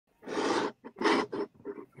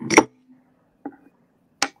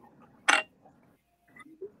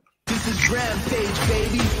Rampage,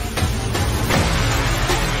 baby.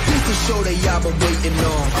 This is show that y'all been waiting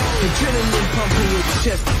on. Adrenaline pumping your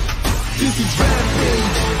chest. This is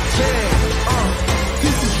Rampage, yeah.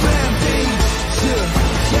 This is Rampage, yeah.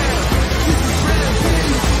 This is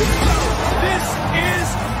Rampage. Let's go. This is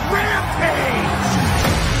Rampage.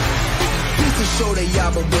 This is show that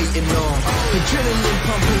y'all been waiting on. Adrenaline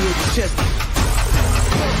pumping your chest.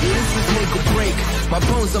 Yeah, this is make or break. My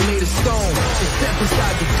bones are made of stone. Just step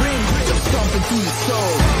inside the ring, I'm stomping through your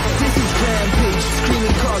soul. This is Rampage,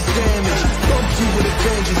 screaming cause damage. Bump you with a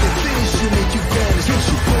vengeance, and finish you, make you vanish. Hit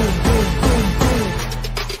you boom, boom, boom, boom.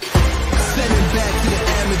 Sending back to the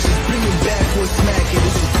amateurs, bringing back what's smacking.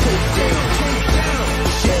 This is takedown, takedown.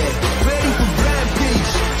 Yeah, ready for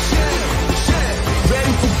Rampage. Yeah,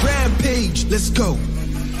 ready for Rampage. Let's go.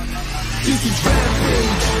 This is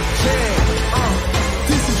Rampage. Yeah,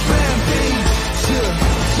 this is Rampage, yeah,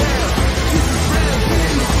 this is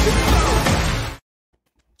Rampage, let's go.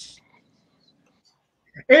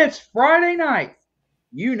 It's Friday night.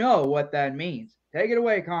 You know what that means. Take it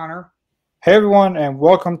away, Connor. Hey everyone, and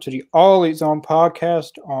welcome to the All Elite Zone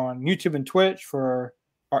podcast on YouTube and Twitch for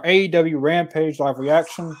our AEW Rampage live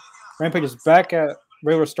reaction. Rampage is back at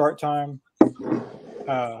regular start time.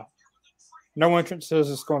 No entrances,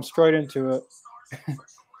 just going straight into it.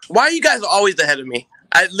 Why are you guys always ahead of me?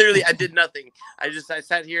 I did nothing. I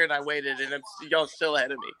sat here and I waited, and y'all still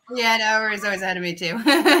ahead of me. Yeah, no, Rory's always ahead of me too.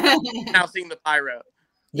 Now seeing the pyro.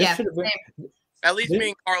 Yeah, At least me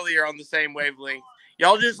and Carly are on the same wavelength.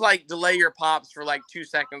 Y'all just like delay your pops for like 2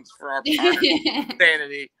 seconds for our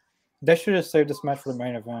sanity. They should have saved this match for the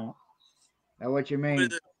main event. That's what you mean.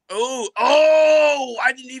 Oh!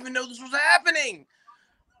 I didn't even know this was happening.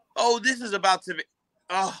 Oh, this is about to be.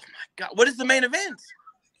 Oh my God! What is the main event?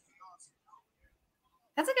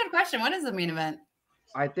 that's a good question. What is the main event?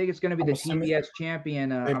 I think it's going to be the TBS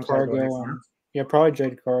champion. I'm Cargill sorry, yeah, probably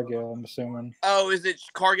Jade Cargill, I'm assuming. Oh, is it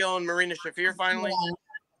Cargill and Marina Shafir finally? Yeah.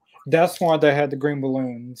 That's why they had the green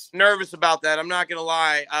balloons. Nervous about that. I'm not gonna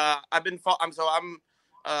lie.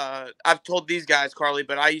 I've told these guys, Carly,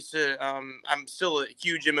 but I used to. I'm still a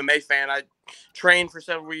huge MMA fan. I trained for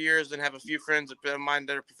several years and have a few friends of mine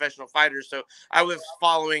that are professional fighters. So I was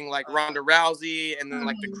following like Ronda Rousey, and then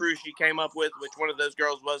like the crew she came up with, which one of those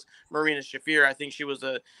girls was Marina Shafir. I think she was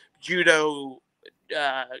a judo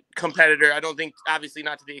competitor. I don't think, obviously,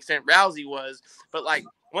 not to the extent Rousey was, but like.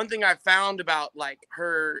 One thing I found about like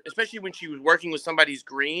her, especially when she was working with somebody's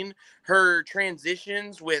green, her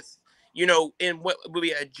transitions with, you know, in what would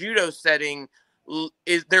be a judo setting,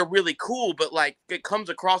 they're really cool, but like it comes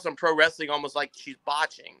across on pro wrestling almost like she's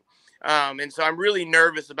botching. And so I'm really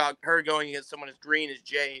nervous about her going against someone as green as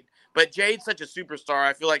Jade. But Jade's such a superstar.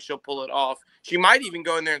 I feel like she'll pull it off. She might even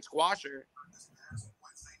go in there and squash her.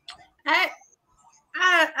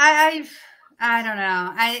 I don't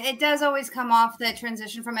know. It does always come off the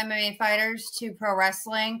transition from MMA fighters to pro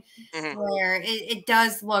wrestling, where it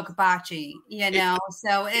does look botchy, you know.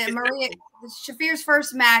 So Maria Shafir's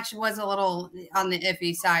first match was a little on the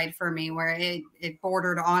iffy side for me, where it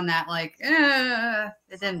bordered on that like it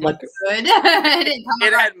didn't look good.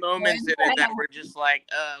 it had moments in it that were just like,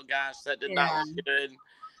 oh gosh, that did not look good.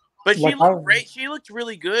 But she looked great. She looked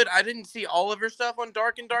really good. I didn't see all of her stuff on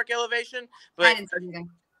Dark and Dark Elevation, but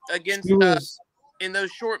against in those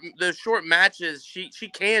short matches, she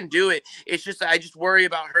can do it. It's just I just worry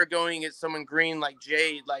about her going at someone green like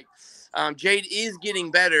Jade. Like Jade is getting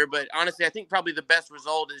better, but honestly, I think probably the best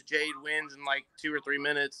result is Jade wins in like 2 or 3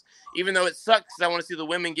 minutes. Even though it sucks, 'cause I want to see the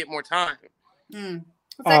women get more time.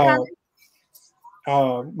 What's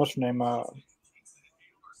her name?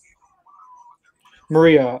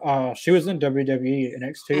 Maria. She was in WWE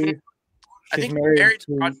NXT. I think married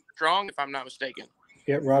to Roderick Strong, if I'm not mistaken.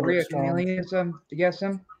 Yeah, Roderick Strong. To guess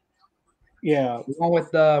him? Yeah. The one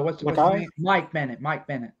with what's his name? Mike Bennett. Is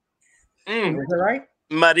that right?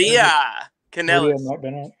 Maria Kanellis. Mike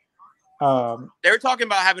Bennett. They were talking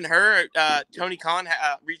about having her. Tony Khan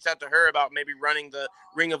reached out to her about maybe running the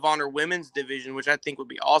Ring of Honor women's division, which I think would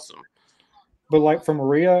be awesome. But like for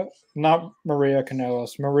Maria, not Maria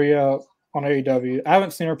Kanellis, Maria on AEW. I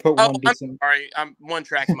haven't seen her put one decent. Sorry, I'm one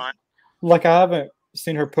track mind. Like I haven't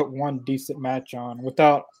seen her put one decent match on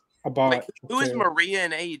without a bot. Wait, who is Maria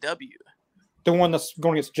in AEW? The one that's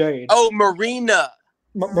going against Jade. Oh, Marina.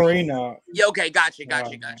 Marina. Yeah. Okay. Gotcha.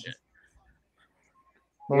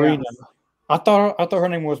 Marina. Yeah. I thought her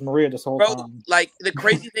name was Maria this whole time. Like the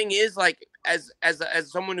crazy thing is, like as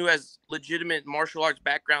someone who has legitimate martial arts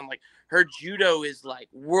background, like her judo is like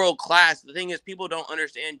world class. The thing is, people don't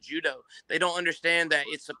understand judo. They don't understand that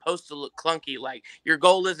it's supposed to look clunky. Like your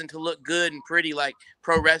goal isn't to look good and pretty like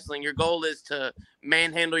pro wrestling. Your goal is to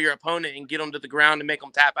manhandle your opponent and get them to the ground and make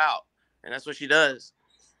them tap out. And that's what she does.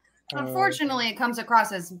 Unfortunately, it comes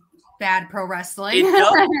across as bad pro wrestling. It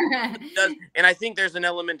does. It does. And I think there's an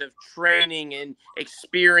element of training and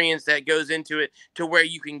experience that goes into it to where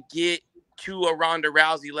you can get to a Ronda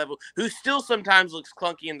Rousey level, who still sometimes looks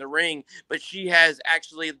clunky in the ring, but she has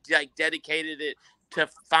actually like dedicated it to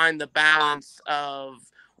find the balance of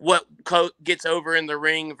what gets over in the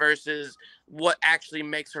ring versus what actually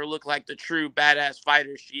makes her look like the true badass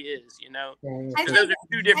fighter she is, you know? Because those are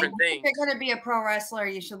two different things. If you're going to be a pro wrestler,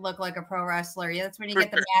 you should look like a pro wrestler. Yeah, that's when you get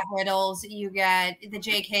the sure. Matt Riddles, you get the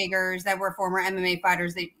Jake Hagers that were former MMA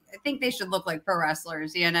fighters. I think they should look like pro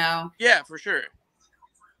wrestlers, you know? Yeah, for sure.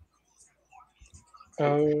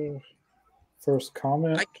 First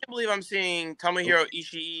comment. I can't believe I'm seeing Tomohiro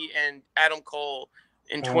Ishii and Adam Cole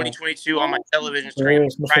in 2022 on my television screen.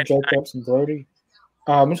 Mr. Jacobs and Brody.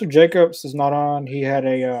 Mr. Jacobs is not on. He had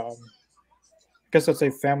I guess that's a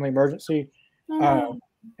family emergency.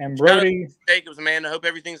 And Brody Jacobs, man, I hope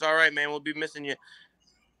everything's all right, man. We'll be missing you.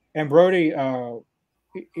 And Brody,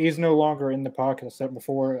 he's no longer in the podcast. I said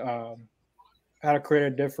before, had to create a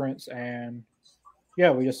difference, and yeah,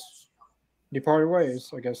 we just departed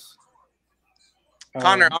ways, I guess.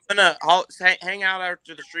 Connor, I'm gonna hang out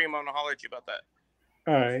after the stream. I'm gonna holler at you about that.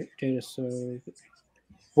 All right, Data. So,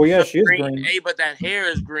 well, yeah, she is green. Hey, but that hair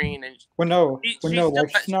is green, and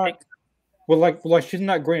she's not. Well, like she's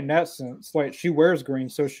not green in that sense. Like she wears green,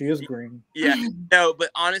 so she is green. Yeah, no, but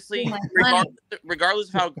honestly, regardless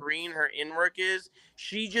of how green her in-work is,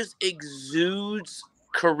 she just exudes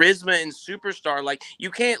charisma and superstar. Like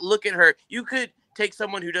you can't look at her. You could take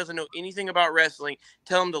someone who doesn't know anything about wrestling,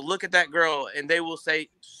 tell them to look at that girl, and they will say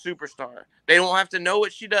superstar. They don't have to know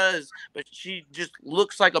what she does, but she just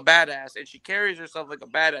looks like a badass, and she carries herself like a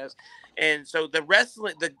badass. And so the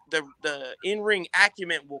wrestling, the in-ring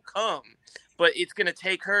acumen will come, but it's going to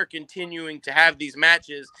take her continuing to have these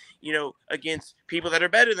matches, you know, against people that are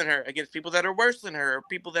better than her, against people that are worse than her, or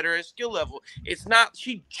people that are at skill level. It's not.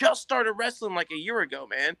 She just started wrestling like a year ago,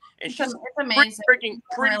 man, and she's pretty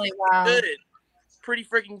good. Pretty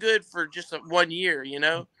freaking good for just 1 year, you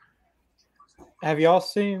know. Have y'all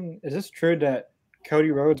seen? Is this true that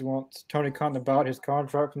Cody Rhodes wants Tony Khan to buy his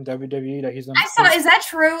contract from WWE that he's on? I saw. Is that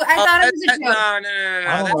true? I thought it was a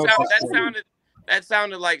joke. No. That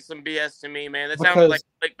sounded like some BS to me, man. That sounded like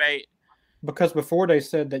clickbait. Because before they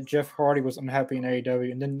said that Jeff Hardy was unhappy in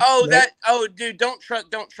AEW, and then dude, don't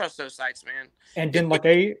trust those sites, man. And then look.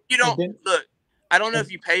 I don't know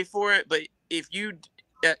if you pay for it, but if you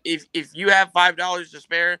have $5 to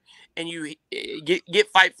spare and you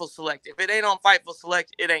get Fightful Select, if it ain't on Fightful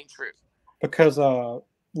Select, it ain't true. Because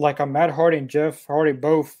Matt Hardy and Jeff Hardy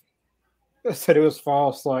both said it was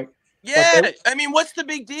false. I mean, what's the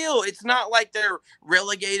big deal? It's not like they're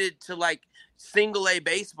relegated to like single A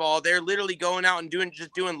baseball. They're literally going out and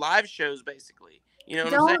doing live shows, basically. You know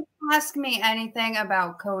what I'm saying? Don't ask me anything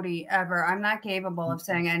about Cody ever. I'm not capable of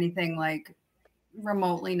saying anything like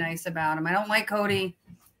remotely nice about him. I don't like Cody.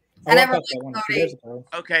 I never liked Cody.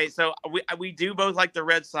 Okay, so we do both like the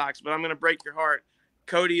Red Sox, but I'm gonna break your heart.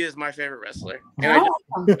 Cody is my favorite wrestler, and I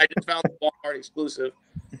just found the Walmart exclusive.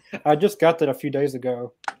 I just got that a few days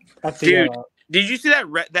ago. Dude, did you see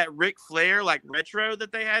that Ric Flair like retro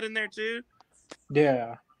that they had in there too?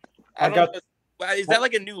 Yeah, Is that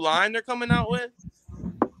like a new line they're coming out with?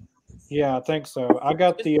 Yeah, I think so. I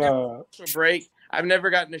got the break. I've never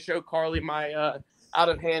gotten to show Carly my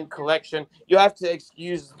out-of-hand collection. You'll have to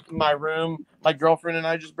excuse my room. My girlfriend and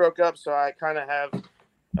I just broke up, so I kind of have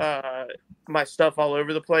my stuff all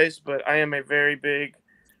over the place, but I am a very big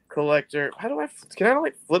collector. Can I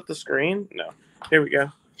like flip the screen? No. Here we go.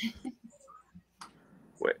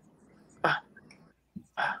 Wait.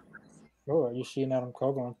 Oh, are you seeing Adam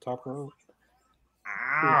Cole on top rope?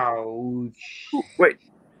 Ouch. Wait.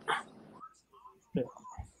 Yeah.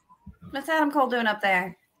 What's Adam Cole doing up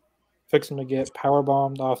there? Fixing to get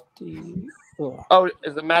powerbombed off the. Oh,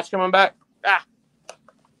 is the match coming back?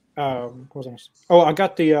 What was I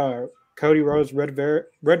got the Cody Rhodes red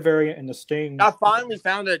variant and the Sting. I finally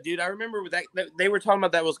found it, dude. I remember that they were talking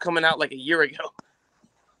about that was coming out like a year ago.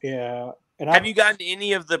 Yeah. And have you gotten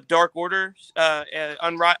any of the Dark Order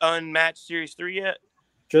Unmatched Series 3 yet?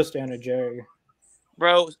 Just Anna Jay.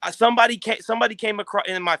 Bro, somebody came across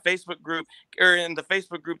in my Facebook group, or in the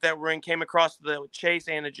Facebook group that we're in, came across the Chase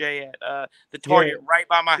Anna Jay at the Target right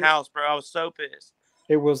by my house, bro. I was so pissed.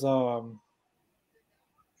 It was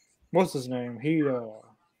what's his name? He What,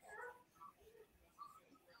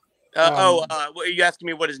 are you asking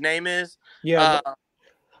me what his name is? yeah,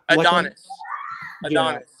 Adonis. yeah.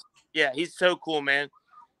 Adonis. Yeah, he's so cool, man.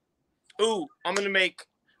 Ooh, I'm gonna make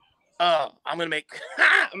I'm gonna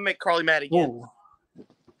make Carly mad again. Ooh.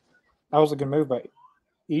 That was a good move by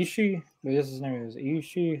Ishii. But his name is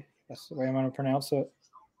Ishii. That's the way I'm gonna pronounce it.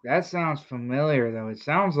 That sounds familiar though. It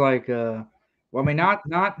sounds like well, I mean,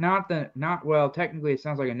 well. Technically, it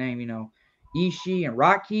sounds like a name. You know, Ishii and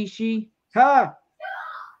Rakishi. Ha!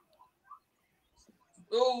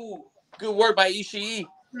 Ooh, good word by Ishii.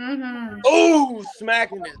 Mm-hmm. Ooh,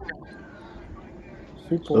 smacking it.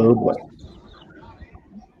 Super. Oh boy.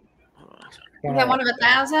 Is that 1 of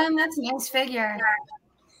 1,000? That's a nice figure.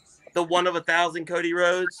 The 1 of 1,000 Cody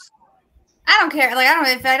Rhodes. I don't care. Like,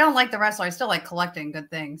 if I don't like the wrestler, I still like collecting good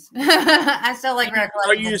things. I still like rare Are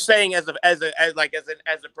collectibles. you saying as a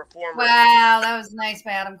performer? Wow, that was nice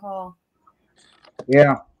by Adam Cole.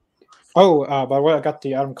 Yeah. Oh, by the way, I got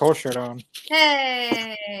the Adam Cole shirt on.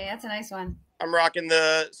 Hey, that's a nice one. I'm rocking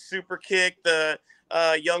the super kick, the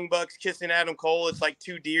Young Bucks kissing Adam Cole. It's like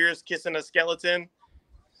 2 deers kissing a skeleton.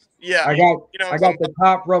 Yeah, I got I the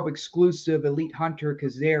top rope exclusive Elite Hunter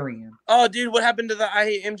Kazarian. Oh, dude, what happened to the I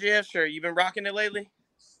Hate MJF shirt? You been rocking it lately?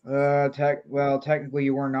 Technically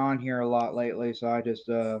you weren't on here a lot lately, so I just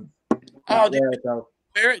dude,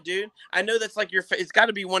 wear it, dude. I know that's like it's got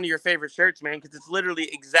to be one of your favorite shirts, man, because it's literally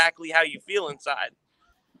exactly how you feel inside.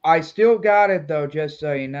 I still got it though, just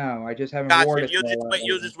so you know. I just haven't worn it.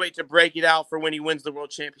 You'll just wait to break it out for when he wins the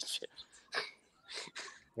world championship.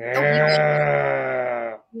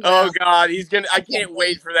 Yeah. Oh God, I can't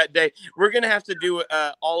wait for that day. We're gonna have to do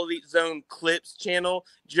All Elite Zone clips channel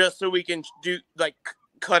just so we can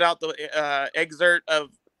cut out the excerpt of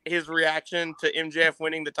his reaction to MJF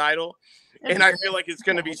winning the title, and I feel like it's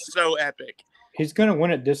gonna be so epic. He's gonna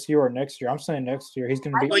win it this year or next year. I'm saying next year. He's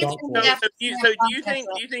gonna beat Punk. So do you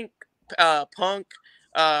think Punk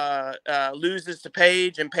loses to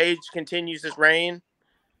Page and Page continues his reign?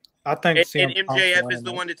 I think and MJF is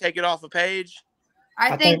the one to take it off of Page.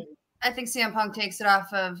 I think CM Punk takes it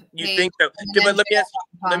off of Page. You think so? But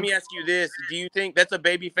let me ask you this: do you think that's a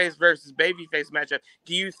babyface versus babyface matchup?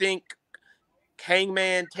 Do you think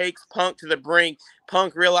Hangman takes Punk to the brink?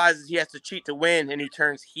 Punk realizes he has to cheat to win, and he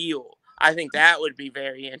turns heel. I think that would be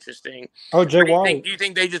very interesting. Oh, Jay White. Do you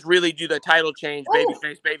think they just really do the title change,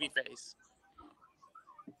 babyface?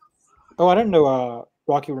 Oh, I didn't know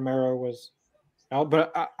Rocky Romero was out,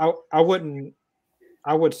 but I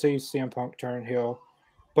would see CM Punk turn heel.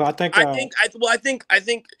 But I think I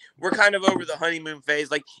think we're kind of over the honeymoon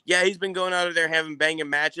phase. Like, yeah, he's been going out there having banger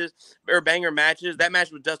matches. That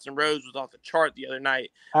match with Dustin Rhodes was off the chart the other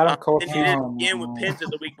night. Adam Cole and he did it again with Penta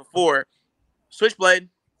the week before. Switchblade.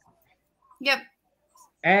 Yep.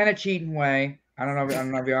 And a cheating way. I don't know if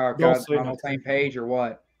y'all got on the same page or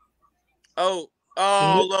what. Oh,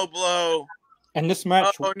 low blow. And this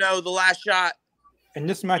match. Oh no, the last shot. And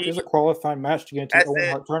this match is a qualifying match to get into the Owen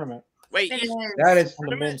Hart tournament. Wait, that is on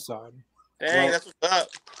the men's side. Dang, that's what's up.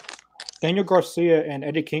 Daniel Garcia and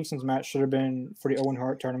Eddie Kingston's match should have been for the Owen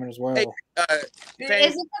Hart tournament as well. Is it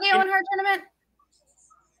for the Owen Hart tournament?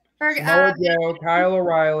 Samoa Joe, Kyle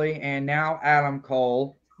O'Reilly, and now Adam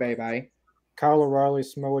Cole. Bye. Kyle O'Reilly,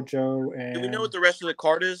 Samoa Joe, and do we know what the rest of the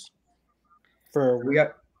card is? We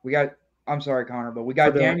got. I'm sorry, Connor, but we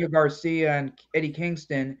got Daniel Garcia and Eddie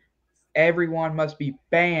Kingston. Everyone must be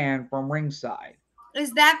banned from ringside.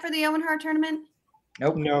 Is that for the Owen Hart tournament?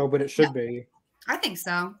 Nope. No, but it should be. I think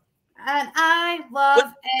so. And I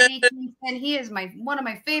love Eddie Kingston. He is one of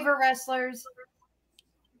my favorite wrestlers.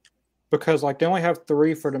 Because they only have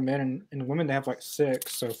 3 for the men, and the women they have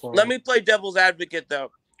 6 so far. Let me play devil's advocate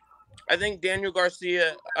though. I think Daniel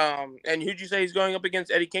Garcia, and who'd you say he's going up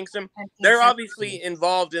against? Eddie Kingston? They're obviously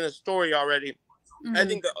involved in a story already. Mm-hmm. I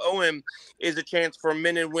think the Owen is a chance for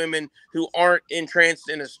men and women who aren't entranced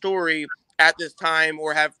in a story at this time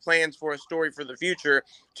or have plans for a story for the future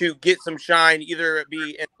to get some shine, either it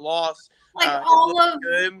be in loss,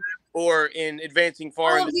 or in advancing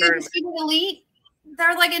far in the tournament. Elite,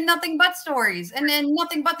 they're in nothing but stories and in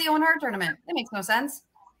nothing but the Owen Hart tournament. That makes no sense.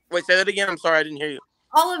 Wait, say that again. I'm sorry, I didn't hear you.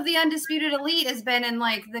 All of the Undisputed Elite has been in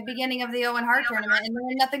the beginning of the Owen Hart tournament, and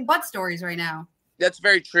they're in nothing but stories right now. That's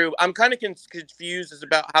very true. I'm kind of confused as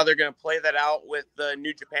about how they're going to play that out with the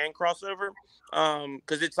New Japan crossover.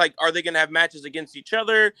 Because it's are they going to have matches against each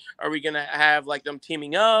other? Are we going to have them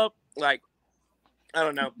teaming up? I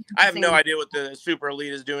don't know. I have no idea what the Super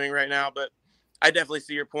Elite is doing right now, but I definitely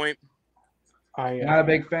see your point. I'm not a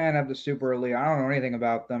big fan of the Super Elite. I don't know anything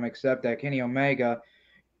about them except that Kenny Omega.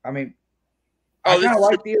 I mean, I kind of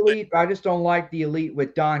like the Elite, but I just don't like the Elite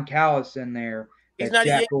with Don Callis in there. He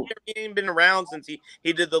ain't been around since he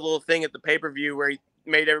did the little thing at the pay-per-view where he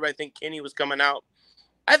made everybody think Kenny was coming out.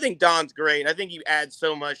 I think Don's great. I think he adds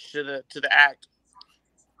so much to the act.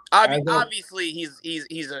 Obviously,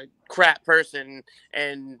 he's a crap person,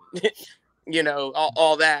 and you know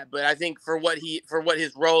all that. But I think for what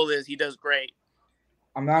his role is, he does great.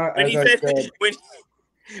 I'm not. When he said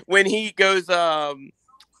when he goes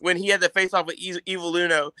when he had the face off with Evil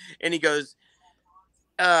Uno, and he goes,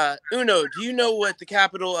 Uno, do you know what the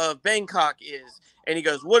capital of Bangkok is? And he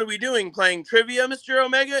goes, what are we doing? Playing trivia, Mr.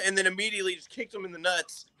 Omega? And then immediately just kicks him in the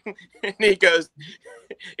nuts. And he goes,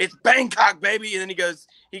 it's Bangkok, baby. And then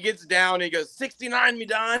he gets down and he goes, 69 me,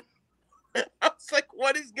 Don. I was like,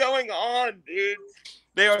 what is going on, dude?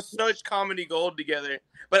 They are such comedy gold together.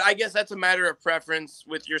 But I guess that's a matter of preference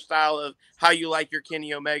with your style of how you like your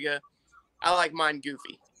Kenny Omega. I like mine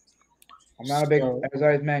goofy. I'm not a big, as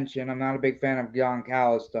I mentioned, I'm not a big fan of Don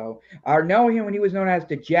Callis, though. I know him when he was known as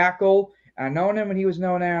the Jackal. I know him when he was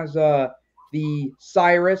known as the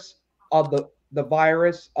Cyrus of the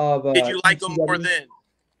virus of. Did you like him more then?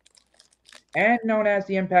 And known as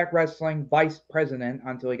the Impact Wrestling Vice President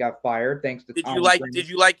until he got fired, thanks to. Did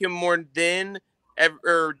you like him more then,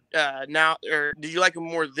 or now, or did you like him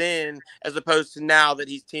more then as opposed to now that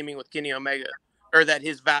he's teaming with Kenny Omega, or that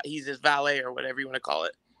he's his valet or whatever you want to call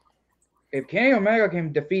it? If Kenny Omega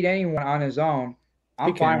can defeat anyone on his own,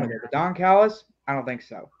 I'm fine with it. But Don Callis, I don't think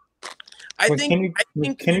so. I think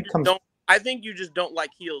you just don't like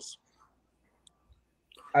heels.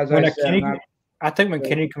 I think when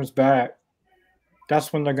Kenny comes back,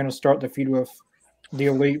 that's when they're going to start the feud with the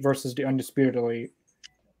Elite versus the Undisputed Elite.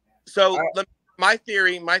 So my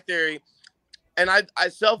theory, and I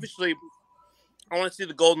selfishly, I want to see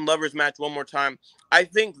the Golden Lovers match one more time. I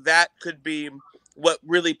think that could be what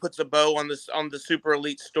really puts a bow on the Super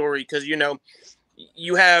Elite story, because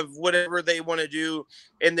you have whatever they want to do,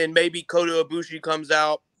 and then maybe Kota Ibushi comes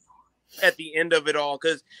out at the end of it all,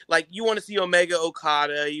 because you want to see Omega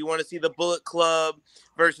Okada, you want to see the Bullet Club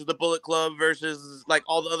versus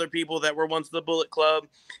all the other people that were once the Bullet Club.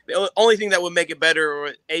 The only thing that would make it better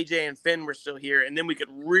or AJ and Finn were still here, and then we could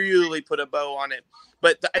really put a bow on it.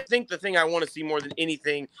 But I think the thing I want to see more than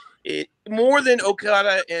anything, more than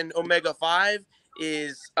Okada and Omega 5,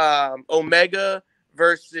 is Omega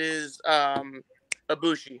versus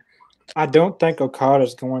Ibushi. I don't think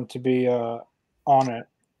Okada's going to be on it.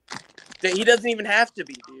 He doesn't even have to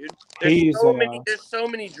be, dude. There's so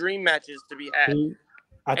many dream matches to be had.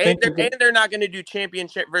 They're not going to do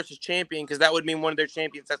championship versus champion, because that would mean one of their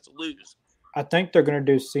champions has to lose. I think they're going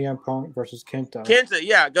to do CM Punk versus Kenta. Kenta,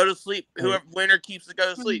 yeah, go to sleep. Whoever winner keeps to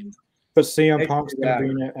go to sleep. But CM Punk's going to be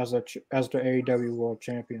in it as the AEW World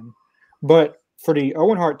Champion. But for the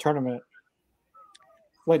Owen Hart tournament,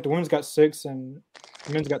 the women's got 6 and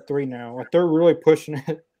the men's got 3 now. They're really pushing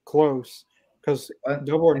it close, because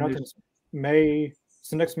Double or Nothing's May. It's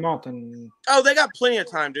the next month, and they got plenty of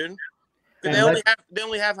time, dude. They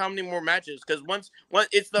only have how many more matches? Because once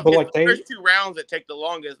it's the first 2 rounds that take the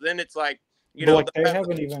longest. Then it's they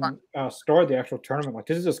haven't even started the actual tournament.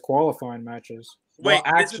 This is just qualifying matches. Wait,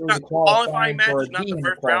 this is not qualifying matches, not the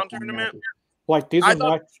first round tournament. These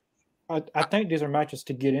are I think these are matches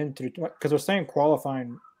to get into, because they're saying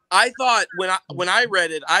qualifying. I thought when I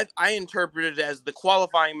read it, I interpreted it as the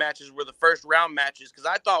qualifying matches were the first round matches, because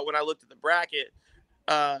I thought when I looked at the bracket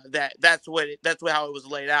that's how it was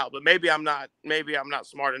laid out. But maybe I'm not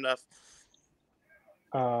smart enough.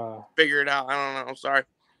 Figure it out. I don't know. I'm sorry.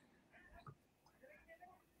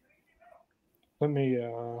 Let me.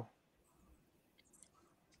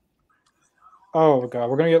 Oh god,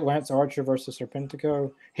 we're gonna get Lance Archer versus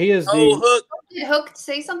Serpentico. He is Hook. Did Hook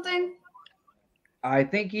say something? I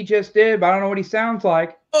think he just did, but I don't know what he sounds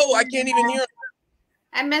like. Oh, I can't even hear him.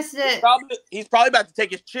 I missed it. He's probably about to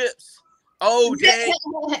take his chips. Oh, dang.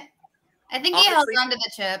 I think he held on to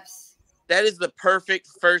the chips. That is the perfect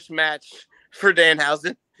first match for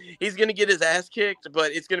Danhausen. He's going to get his ass kicked,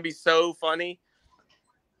 but it's going to be so funny.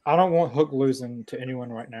 I don't want Hook losing to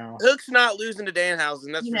anyone right now. Hook's not losing to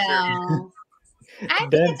Danhausen, that's for sure. I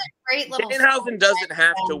think it's a great little Danhausen doesn't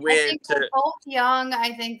have to win. I think they're both young.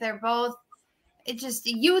 I think they're both just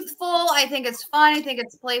youthful. I think it's fun. I think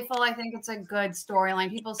it's playful. I think it's a good storyline.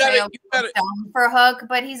 People say, dumb for Hook,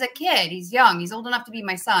 but he's a kid. He's young. He's old enough to be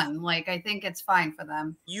my son. I think it's fine for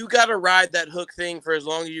them. You got to ride that Hook thing for as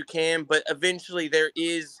long as you can, but eventually there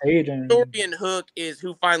is Aiden. Story in Hook is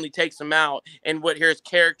who finally takes him out, and what his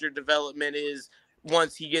character development is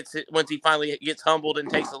once he finally gets humbled and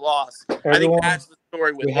takes a loss. Everyone, I think that's the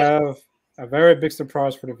story with we have a very big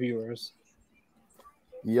surprise for the viewers.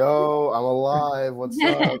 Yo, I'm alive. What's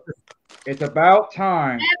up? It's about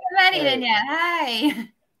time. Everybody in yet. Hi.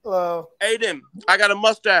 Hello. Aiden, I got a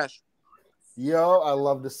mustache. Yo, I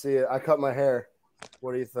love to see it. I cut my hair.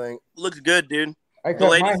 What do you think? Looks good, dude. I The cut my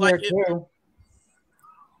ladies hair like it. too.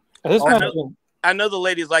 This I match, know- I know the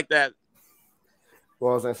ladies like that.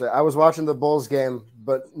 What was I say? I was watching the Bulls game,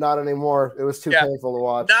 but not anymore. It was too painful to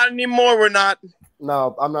watch. Not anymore. We're not.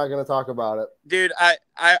 No, I'm not going to talk about it. Dude, I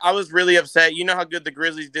was really upset. You know how good the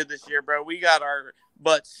Grizzlies did this year, bro. We got our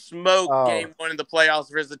butt smoked game 1 in the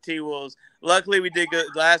playoffs versus the T-Wolves. Luckily, we did good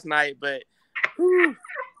last night, but Have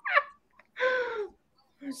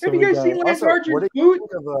you guys seen Lance Archer's boot?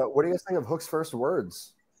 What do you guys think of Hook's first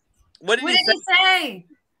words? What did he say?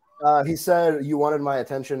 He said, "You wanted my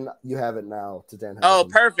attention. You have it now." To Dan. Oh,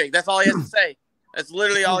 perfect. That's all he has to say. That's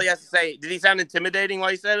literally all he has to say. Did he sound intimidating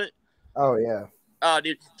while he said it? Oh yeah. Oh,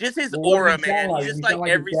 dude, just his Well, what aura, does he sound man. like? He's just Does he sound like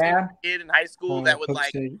like every his dad? single kid in high school that would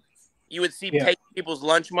like. You would see take people's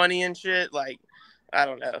lunch money and shit. Like, I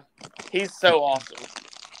don't know. He's so awesome.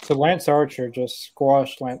 So Lance Archer just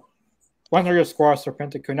squashed Lance Archer squashed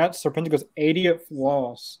Serpentico. And that's Serpentico's 80th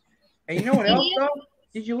loss. And you know what else though?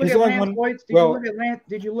 Did you look He's at the Lance only one- Boyd's?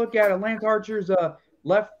 Did you look at Lance Archer's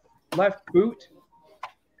left boot?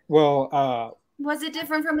 Well, Was it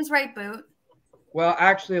different from his right boot? Well,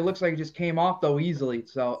 actually, it looks like it just came off though easily.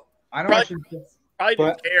 So I don't actually. Probably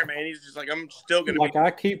didn't care, man. He's just like, I'm still gonna like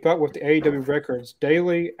I keep up with the AEW records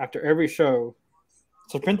daily after every show.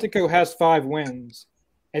 Serpentico has 5 wins,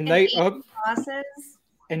 and they upped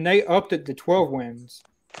it to 12 wins,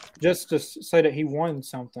 just to say that he won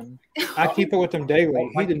something. I keep it with him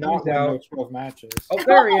daily. He did not win those 12 matches. Oh,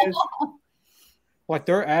 there he is. Like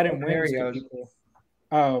they're adding There wins he to goes.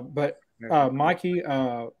 people. But Mikey,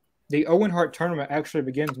 the Owen Hart tournament actually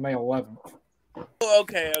begins May 11th.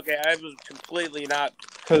 Okay. I was completely not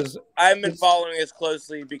because I haven't been following as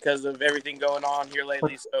closely because of everything going on here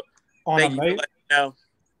lately. So thank you for letting me know.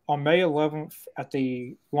 On May 11th at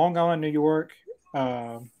the Long Island, New York,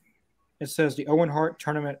 it says the Owen Hart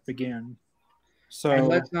tournament begin. So and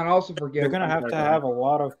let's not also forget they're going to have a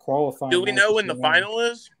lot of qualifying. Do we know when the final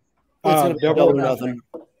is? Double or nothing.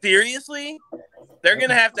 Seriously? They're going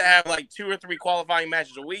to have like 2 or 3 qualifying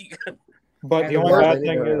matches a week. But the only bad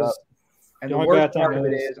thing is. And the worst part of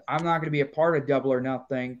it is, I'm not going to be a part of Double or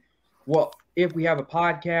Nothing. Well, if we have a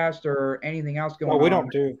podcast or anything else going on. Well, we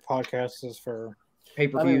don't do podcasts for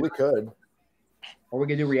pay-per-view. I mean, we could. Or we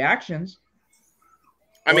could do reactions.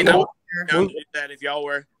 I mean, I would do that if y'all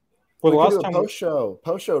were. Well, last time post show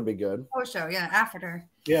would be good. Post show, yeah, after.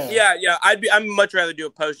 Yeah. I'd much rather do a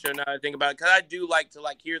post show now that I think about it, because I do like to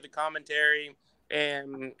hear the commentary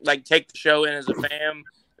and take the show in as a fan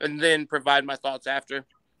and then provide my thoughts after.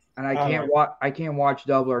 And I can't watch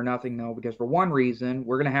Double or Nothing though, because for one reason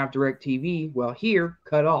we're gonna have DirecTV. Well, here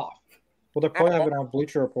cut off. Well, they're probably having on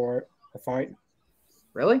Bleacher Report a fight.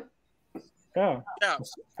 Really? Yeah. Yeah.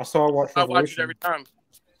 I saw it. I watch it every time.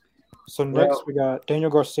 So next we got Daniel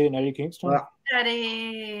Garcia and Eddie Kingston.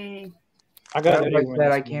 Eddie. I got Eddie. Like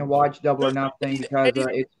that, I can't watch Double or Nothing because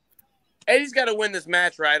it's. Eddie's got to win this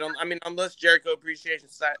match, right? I mean, unless Jericho Appreciation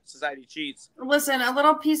Society cheats. Listen, a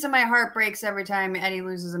little piece of my heart breaks every time Eddie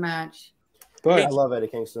loses a match. But I love Eddie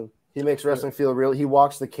Kingston. He makes wrestling feel real. He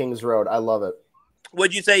walks the King's Road. I love it.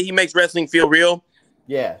 Would you say he makes wrestling feel real?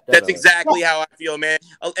 Yeah, definitely. That's exactly how I feel, man.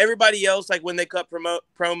 Everybody else, when they cut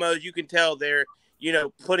promos, you can tell they're,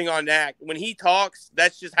 putting on the act. When he talks,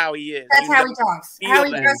 that's just how he is. That's how he talks. How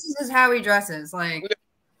he dresses is how he dresses.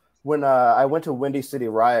 When I went to Windy City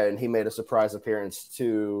Riot and he made a surprise appearance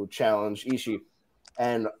to challenge Ishii,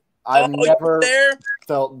 and I've never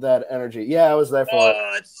felt that energy. Yeah, I was there for it.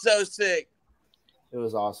 Oh, it's so sick. It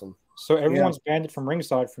was awesome. So everyone's banned from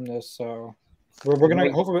ringside from this. So we're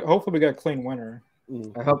gonna hopefully we get a clean winner.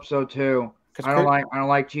 I hope so too. I don't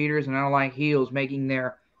like cheaters and I don't like heels making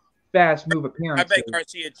their fast move appearances. I bet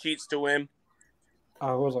Garcia cheats to win. I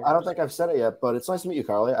don't think I've said it yet, but it's nice to meet you,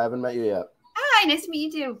 Carly. I haven't met you yet. Hi, nice to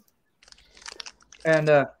meet you too.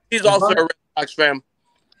 And he's also a Red Sox fan.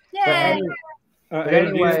 Yay! But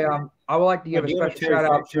anyway, I would like to give a special shout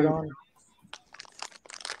out to.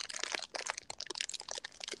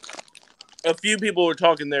 A few people were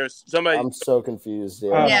talking there. Somebody. I'm so confused.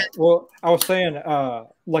 Yeah. Well, I was saying,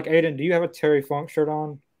 Aiden, do you have a Terry Funk shirt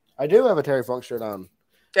on? I do have a Terry Funk shirt on.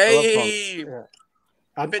 Hey.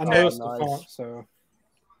 I noticed the font. So,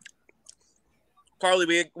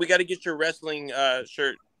 Carly, we got to get your wrestling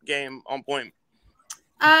shirt game on point.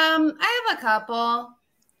 I have a couple.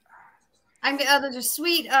 There's a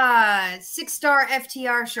sweet 6-star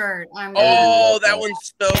FTR shirt. That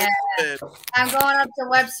one's so good. I'm going up to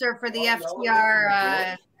Webster for the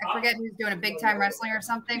FTR. I forget who's doing a big time wrestling or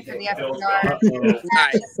something for the FTR.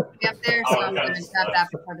 Nice. Up there, so I'm going to grab that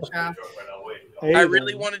before the show. I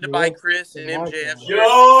really wanted to buy Chris an MJF shirt.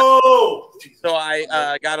 So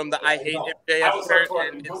I got him the I Hate MJF shirt,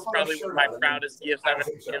 and it's probably one of my proudest gifts I've ever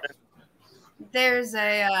given. There's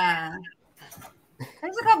a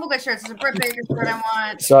couple good shirts. There's a Britt Baker shirt I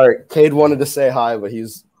want. Sorry, Cade wanted to say hi, but he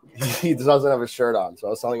doesn't have a shirt on, so I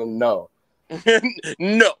was telling him no.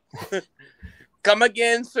 No. Come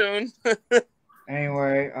again soon.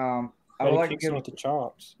 Anyway, I would Eddie like to Kingston give with the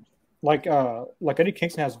chops. Like Eddie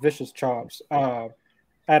Kingston has vicious chops.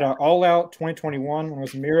 At All Out 2021, when it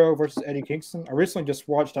was Miro versus Eddie Kingston, I recently just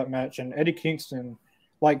watched that match, and Eddie Kingston,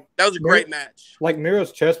 that was a great match. Like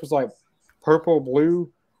Miro's chest was like purple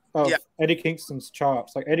blue of Eddie Kingston's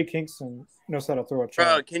chops. Like Eddie Kingston knows how to throw a chop.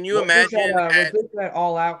 Bro, can you imagine? Was this that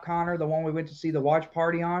All Out, Connor, the one we went to see the watch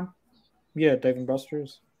party on? Yeah, Dave and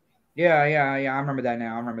Buster's. Yeah. I remember that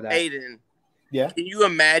now. Aiden. Yeah. Can you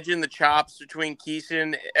imagine the chops between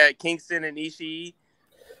Kingston and Ishii?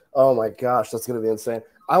 Oh my gosh, that's gonna be insane.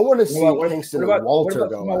 I want to see Kingston and Walter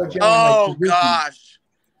go. Oh gosh.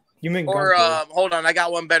 You mean or hold on, I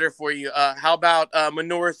got one better for you. How about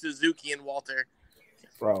Minoru Suzuki and Walter?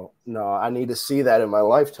 Bro, no, I need to see that in my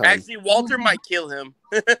lifetime. Actually, Walter might kill him.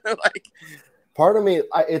 Part of me,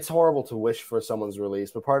 it's horrible to wish for someone's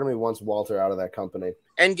release, but part of me wants Walter out of that company.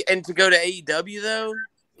 And to go to AEW though.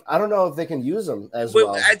 I don't know if they can use him as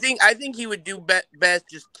well. I think he would do best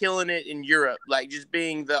just killing it in Europe, like just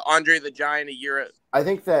being the Andre the Giant of Europe. I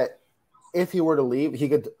think that if he were to leave, he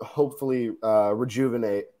could hopefully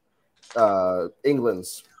rejuvenate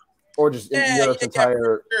England's or just Europe's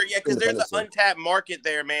entire. Yeah, because there's an untapped market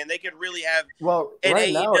there, man. They could really have an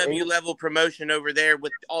right AEW level promotion over there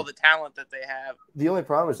with all the talent that they have. The only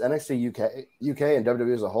problem is NXT UK and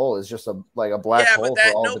WWE as a whole is just a black hole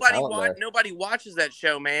for all the talent there. Nobody watches that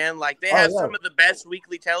show, man. Like they have some of the best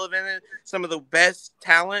weekly television, some of the best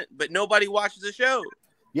talent, but nobody watches the show.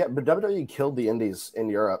 Yeah, but WWE killed the indies in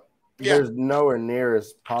Europe. Yeah. There's nowhere near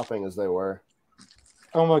as popping as they were.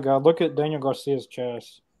 Oh my God! Look at Daniel Garcia's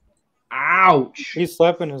chest. Ouch! He's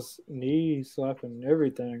slapping his knee, he's slapping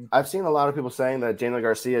everything. I've seen a lot of people saying that Daniel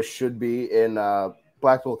Garcia should be in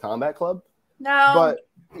Blackpool Combat Club. No. But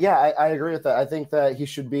yeah, I agree with that. I think that he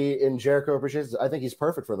should be in Jericho Appreciates. I think he's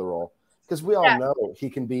perfect for the role because we all know he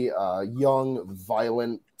can be a young,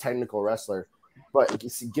 violent, technical wrestler. But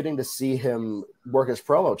getting to see him work his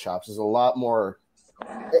promo chops is a lot more.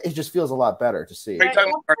 It just feels a lot better to see. Are you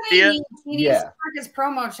talking about Garcia? He needs to work his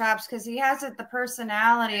promo chops because he has the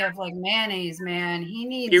personality of like mayonnaise, man.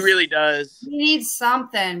 He really does. He needs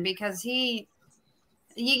something because you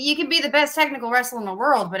can be the best technical wrestler in the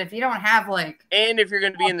world, but if you don't have and if you're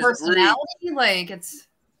going to be in this personality, group,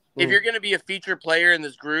 if you're going to be a feature player in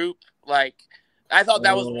this group, I thought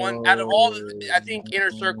that was one out of all I think Inner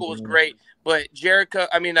Circle was great, but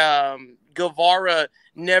Guevara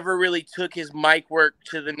never really took his mic work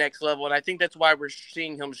to the next level. And I think that's why we're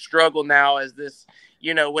seeing him struggle now as this,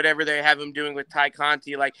 whatever they have him doing with Ty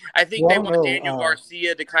Conti. I think they want Daniel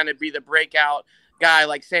Garcia to kind of be the breakout guy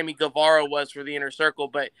like Sammy Guevara was for the Inner Circle,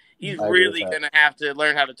 but he's really going to have to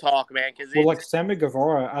learn how to talk, man. Like Sammy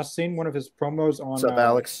Guevara, I seen one of his promos on. What's up,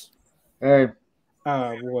 Alex? Hey.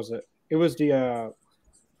 What was it? It was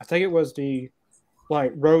I think it was the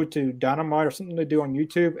Road to Dynamite or something they do on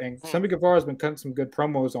YouTube, and Sammy Guevara has been cutting some good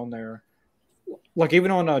promos on there.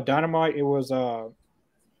 Even on Dynamite, it was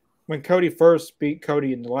when Cody first beat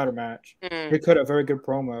Cody in the ladder match. He cut a very good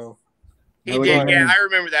promo. He did, I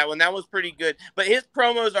remember that one. That was pretty good. But his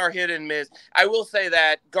promos are hit and miss. I will say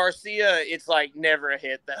that Garcia, it's never a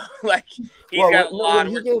hit though. He's got a lot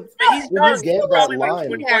of. When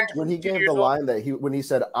he gave the line when he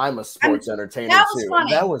said, "I'm a sports entertainer too," funny.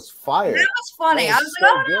 That was fire. That was funny. I was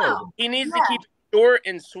like, "Oh no!" He needs to keep it short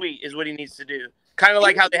and sweet. Is what he needs to do. Kind of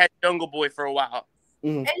like how they had Jungle Boy for a while.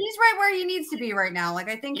 And he's right where he needs to be right now.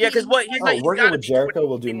 I think. Yeah, because working with Jericho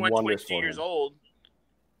will do wonders for him. Years old.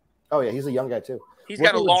 Oh yeah, he's a young guy too. He's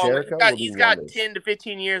got he's got 10 to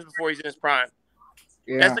 15 years before he's in his prime.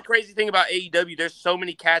 Yeah. That's the crazy thing about AEW. There's so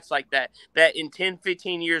many cats like that in 10,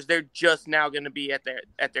 15 years they're just now going to be at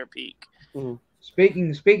their peak. Mm-hmm.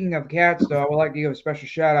 Speaking of cats, though, I would like to give a special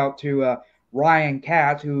shout out to Ryan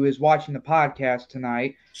Katz, who is watching the podcast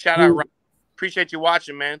tonight. Shout out, Ryan. Appreciate you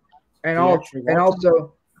watching, man. And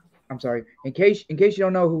also, I'm sorry. In case you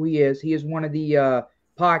don't know who he is one of the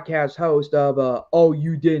podcast host of Oh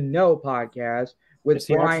You Didn't Know podcast with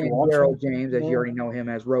Brian and Gerald James, as you already know him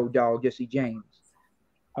as Road Dogg Jesse James.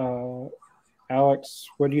 Alex,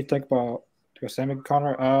 what do you think about Sammy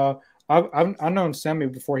Connor? I've known Sammy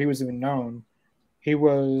before he was even known. He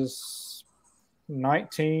was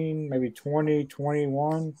 19, maybe 20,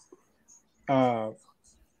 21.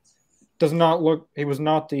 Does not look. He was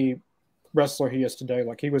not the wrestler he is today.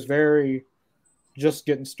 Like, he was very just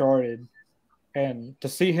getting started, and to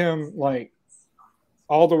see him like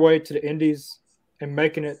all the way to the Indies and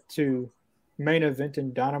making it to main event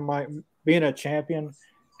in Dynamite, being a champion,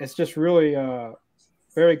 it's just really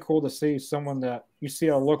very cool to see someone that you see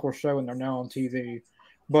at a local show and they're now on TV.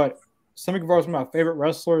 But Sammy Guevara is one of my favorite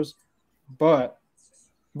wrestlers, but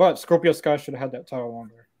Scorpio Sky should have had that title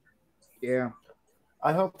longer. Yeah.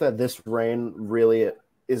 I hope that this reign really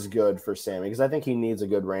is good for Sammy, because I think he needs a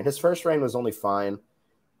good reign. His first reign was only fine.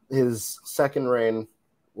 His second reign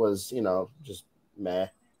was, just meh.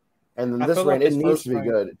 And then this reign, it needs to be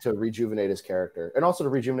good to rejuvenate his character and also to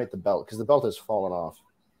rejuvenate the belt, because the belt has fallen off.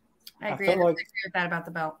 I agree. I agree with that about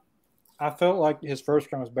the belt. I felt like his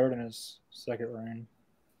first reign was better than his second reign.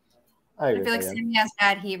 I feel like Sammy has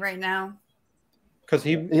bad heat right now. Because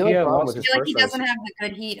he I feel like he doesn't have the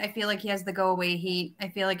good heat. I feel like he has the go away heat. I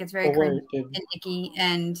feel like it's very cringy and icky,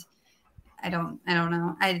 and I don't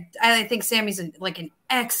know. I think Sammy's an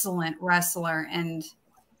excellent wrestler, and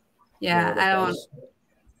I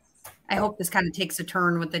hope this kind of takes a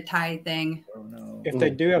turn with the tie thing. Oh, no. If they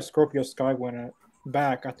do have Scorpio Sky win it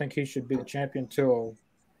back, I think he should be the champion till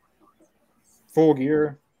Full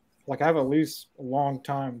Gear. Like, I have at least a long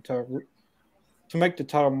time to make the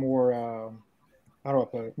title more. How do I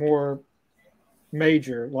put it? More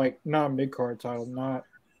major, like not a mid-card title, not,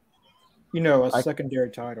 a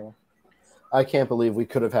secondary title. I can't believe we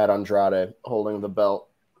could have had Andrade holding the belt.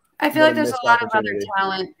 I feel like there's a lot of other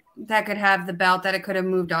talent that could have the belt that it could have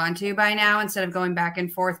moved on to by now, instead of going back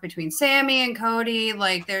and forth between Sammy and Cody.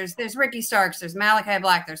 Like, there's Ricky Starks, there's Malachi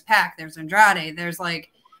Black, there's Pac, there's Andrade, there's my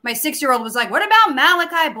 6-year-old was like, what about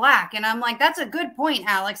Malachi Black? And I'm like, that's a good point,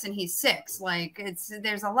 Alex. And he's 6. Like,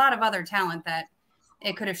 there's a lot of other talent that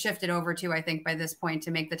it could have shifted over to, I think, by this point, to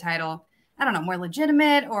make the title, I don't know, more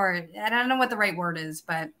legitimate, or I don't know what the right word is,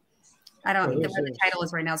 but I don't know where the title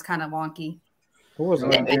is right now is kind of wonky.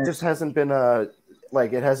 It just hasn't been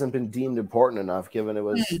it hasn't been deemed important enough, given it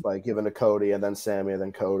was given to Cody and then Sammy and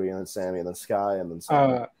then Cody and then Sammy and then Sky and then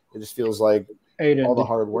Sammy. It just feels like all the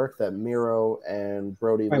hard work that Miro and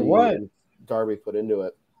Brody Lee and Darby put into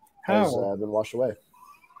it has been washed away.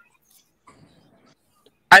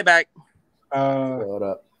 Hi, back. What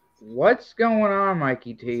up? What's going on,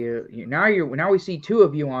 Mikey T? Now we see 2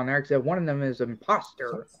 of you on there, except one of them is an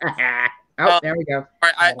imposter. There we go. All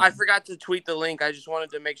right, I forgot to tweet the link. I just wanted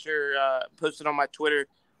to make sure post it on my Twitter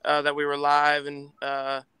that we were live and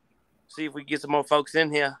see if we can get some more folks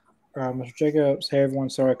in here. Mr. Jacobs, hey everyone,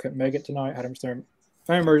 sorry I couldn't make it tonight. Had family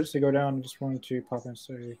emergency go down. I just wanted to pop in and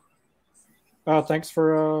say thanks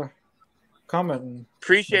for commenting.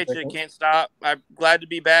 Appreciate you. Can't stop. I'm glad to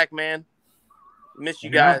be back, man. Miss you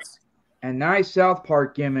guys. And nice South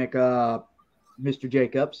Park gimmick, Mr.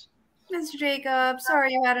 Jacobs. Mr. Jacobs,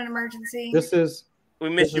 sorry you had an emergency. We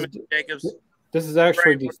miss you, Mr. Jacobs. This is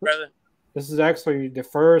actually the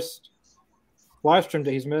first live stream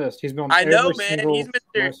that he's missed. He's been on I know, man.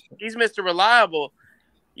 He's Mr. Reliable.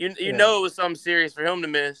 You know it was something serious for him to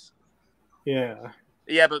miss. Yeah.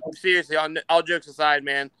 Yeah, but seriously, all jokes aside,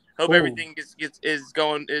 man. Hope everything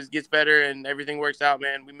gets better and everything works out,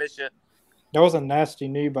 man. We miss you. That was a nasty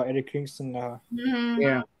knee by Eddie Kingston.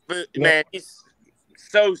 Yeah, but man, he's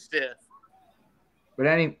so stiff. But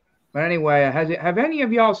anyway, have any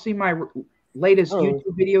of y'all seen my latest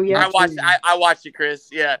YouTube video yet? I watched it, Chris.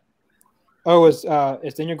 Yeah. Oh, is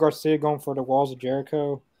Daniel Garcia going for the Walls of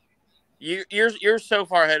Jericho? You're so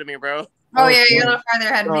far ahead of me, bro. Oh yeah, you're a little farther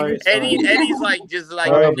ahead of me. Eddie's getting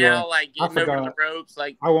over the ropes.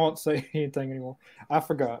 Like, I won't say anything anymore. I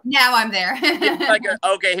forgot. Now I'm there.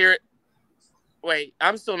 Okay, here. Wait,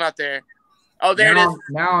 I'm still not there. Oh, there it is.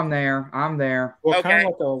 Now I'm there. Well, okay. Kind of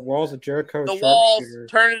like the Walls of Jericho. The walls.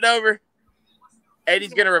 Turn it over.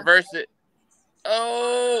 Eddie's gonna reverse it.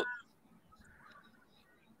 Oh.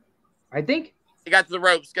 I think he got to the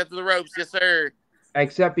ropes. Yes, sir.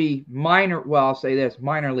 Except he I'll say this,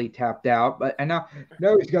 minorly tapped out, but now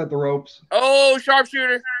he's got the ropes. Oh,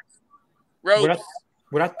 sharpshooter. Ropes.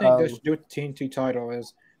 What I think they should do with the TNT title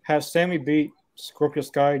is have Sammy beat Scorpio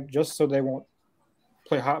Sky just so they won't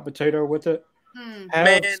play hot potato with it.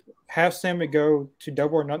 Have Sammy go to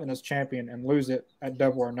Double or Nothing as champion and lose it at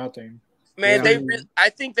Double or Nothing. Man, I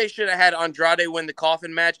think they should have had Andrade win the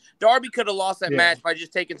coffin match. Darby could have lost that match by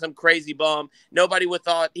just taking some crazy bump. Nobody would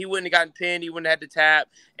thought he wouldn't have gotten pinned. He wouldn't have had to tap.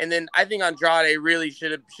 And then I think Andrade really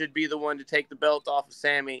should be the one to take the belt off of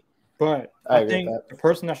Sammy. But I think the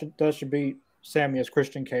person that should beat Sammy is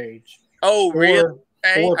Christian Cage. Oh, really?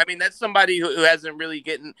 I mean, that's somebody who hasn't really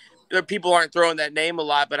people aren't throwing that name a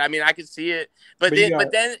lot, but I mean, I can see it. But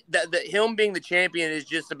then him being the champion is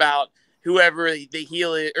just about whoever the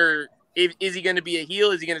heel is, or is he going to be a heel?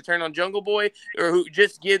 Is he going to turn on Jungle Boy, or who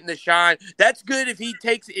just getting the shine? That's good if he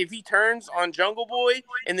turns on Jungle Boy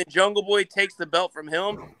and then Jungle Boy takes the belt from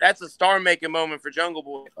him. That's a star-making moment for Jungle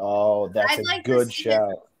Boy. Oh, that's a good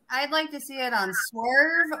shout. I'd like to see it on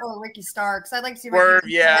Swerve or Ricky Starks. I'd like to see Swerve,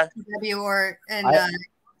 Ricky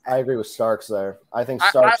I agree with Starks there. I think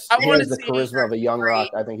Starks has the charisma of a young Rock.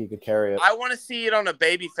 I think he could carry it. I want to see it on a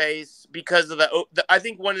babyface because of I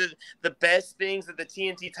think one of the best things that the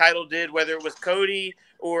TNT title did, whether it was Cody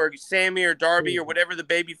or Sammy or Darby or whatever the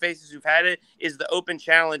baby faces who've had it, is the open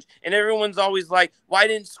challenge. And everyone's always like, why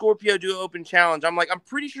didn't Scorpio do an open challenge? I'm like, I'm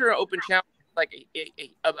pretty sure an open challenge like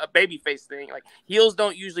a babyface thing. Like heels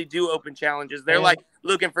don't usually do open challenges. They're like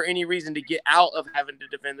looking for any reason to get out of having to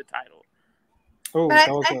defend the title. Oh, but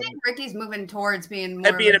I think Ricky's moving towards being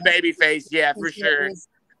a babyface. Yeah, for sure.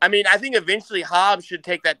 I mean, I think eventually Hobbs should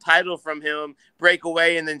take that title from him, break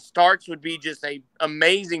away, and then Starks would be just a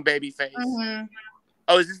amazing babyface. Mm-hmm.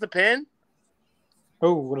 Oh, is this the pin?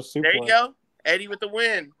 Oh, what a super! There you go, Eddie with the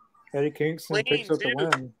win. Eddie Kingston picks up the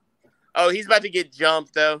win. Oh, he's about to get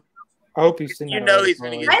jumped though. I hope he's seen that. You know he's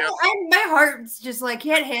going to get jumped. My heart's just like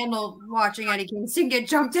can't handle watching Eddie Kingston get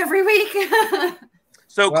jumped every week.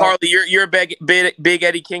 So, Carly, you're a big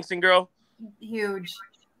Eddie Kingston girl? Huge.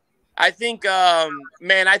 I think, I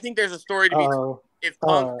think there's a story to be told. If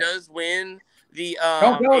Punk does win the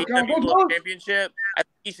AEW World Championship, I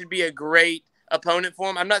think he should be a great opponent for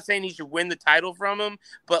him. I'm not saying he should win the title from him,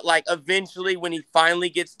 but like eventually when he finally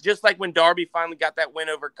gets, just like when Darby finally got that win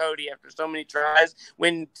over Cody after so many tries,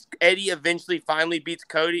 when Eddie eventually finally beats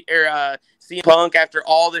Cody or CM Punk after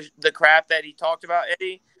all the crap that he talked about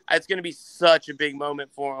Eddie, it's going to be such a big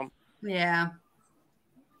moment for him. Yeah.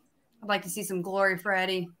 I'd like to see some glory for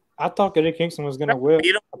Eddie. I thought Eddie Kingston was going to whip.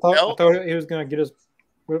 I thought he was going to get his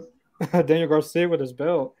whip Daniel Garcia with his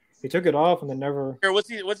belt. He took it off and then never. Here, what's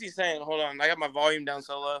he saying? Hold on. I got my volume down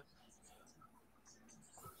so low.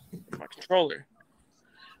 My controller.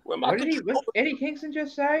 What did Eddie Kingston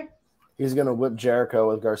just say? He's going to whip Jericho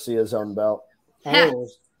with Garcia's own belt.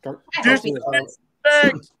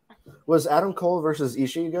 Was Adam Cole versus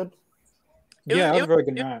Ishii good? It was a very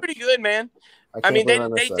good match. Pretty good, man. I mean, they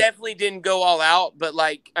definitely didn't go all out, but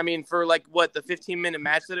like, I mean, for like what the 15-minute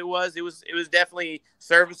match that it was definitely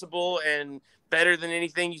serviceable and better than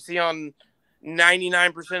anything you see on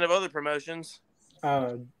 99% of other promotions.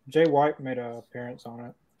 Jay White made an appearance on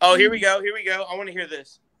it. Oh, here we go. I want to hear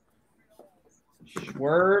this.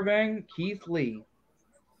 Swerving Keith Lee.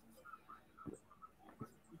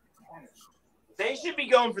 They should be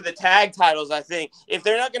going for the tag titles, I think. If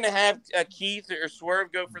they're not going to have Keith or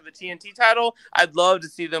Swerve go for the TNT title, I'd love to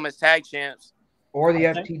see them as tag champs. Or the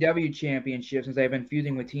FTW championship, since they've been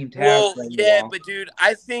feuding with Team Taz. Well, yeah, but dude,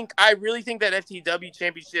 I really think that FTW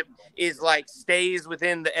championship is like stays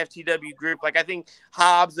within the FTW group. Like I think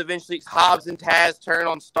Hobbs and Taz turn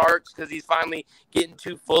on Starks because he's finally getting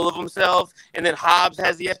too full of himself, and then Hobbs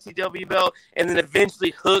has the FTW belt, and then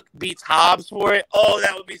eventually Hook beats Hobbs for it. Oh,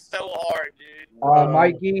 that would be so hard, dude.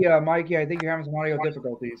 Mikey, I think you're having some audio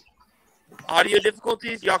difficulties. Audio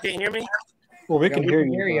difficulties? Y'all can't hear me? Well, we can hear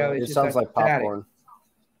you. It sounds like popcorn.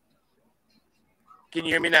 Can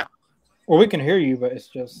you hear me now? Well, we can hear you, but it's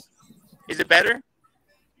just. Is it better?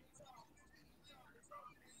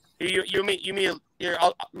 Here, let me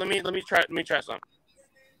try something.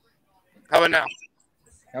 How about now?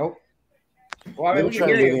 Nope. Well, I mean, we can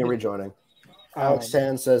hear you and rejoining. Alex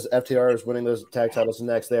Tan says FTR is winning those tag titles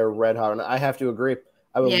next. They are red hot, and I have to agree.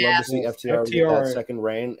 I would love to see FTR get that second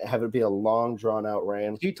reign, have it be a long, drawn-out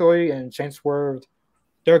reign. Titoy and Shane Swerve,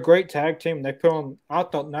 they're a great tag team. They put on, I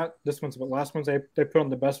thought not this one's, but last one's, they put on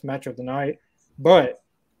the best match of the night. But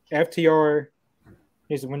FTR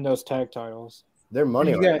needs to win those tag titles. They're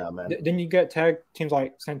money right now, man. Then you get tag teams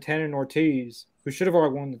like Santana and Ortiz, who should have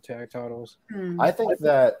already won the tag titles. I think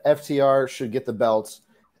that FTR should get the belts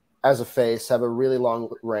as a face, have a really long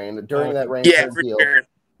reign. During that reign, for sure.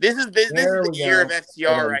 This is the year of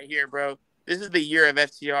FTR right here, bro. This is the year of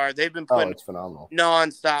FTR. They've been putting it's phenomenal.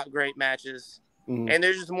 Non-stop great matches. And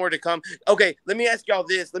there's just more to come. Okay, let me ask y'all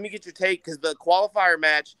this. Let me get your take, because the qualifier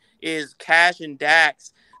match is Cash and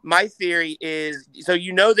Dax. My theory is, so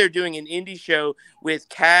they're doing an indie show with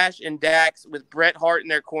Cash and Dax with Bret Hart in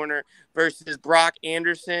their corner versus Brock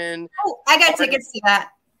Anderson. Oh, I got tickets to that.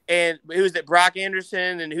 And who's it? Brock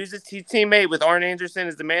Anderson, and who's his teammate with Arn Anderson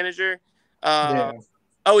as the manager?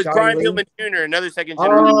 Oh, it's Johnny Brian Lee? Pillman Jr., another second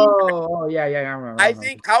generation. Yeah, I remember. I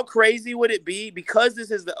think how crazy would it be, because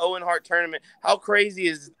this is the Owen Hart tournament, how crazy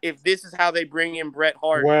is if this is how they bring in Bret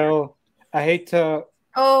Hart? Well, I hate to.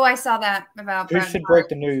 Oh, I saw that about We Bret should Hart. break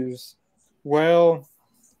the news. Well,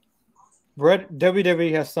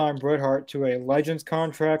 WWE has signed Bret Hart to a Legends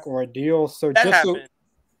contract or a deal. So That happened.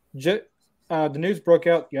 The news broke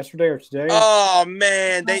out yesterday or today. Oh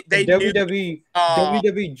man, they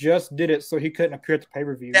WWE just did it so he couldn't appear at the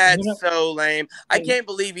pay-per-view. That's so lame. I can't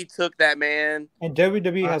believe he took that, man. And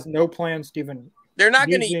WWE has no plans to even. They're not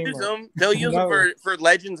going to use him. They'll use him for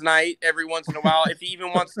Legends Night every once in a while. If he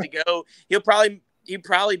even wants to go, he'd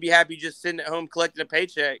probably be happy just sitting at home collecting a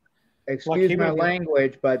paycheck. Excuse my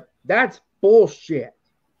language, but that's bullshit.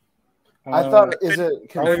 I thought, is it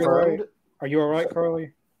confirmed? Are you all right,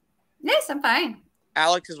 Carly? Yes, I'm fine.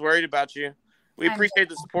 Alex is worried about you. We appreciate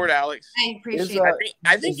the support, Alex. I appreciate it.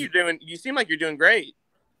 I think you seem like you're doing great.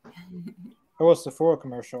 Oh, it's the Sephora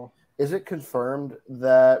commercial. Is it confirmed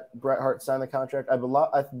that Bret Hart signed the contract? I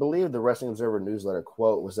believe the Wrestling Observer newsletter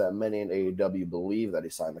quote was that many in AEW believe that he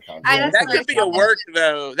signed the contract. That could be a work,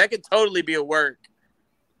 though. That could totally be a work.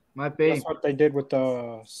 Might be. That's what they did with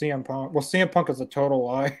CM Punk. Well, CM Punk is a total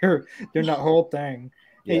liar during that whole thing.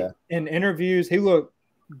 Yeah. In interviews, he looked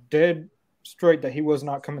dead straight that he was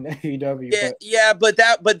not coming to AEW. But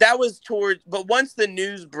that was but once the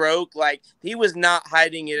news broke, like, he was not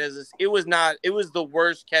hiding it it was the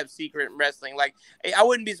worst kept secret in wrestling. Like, I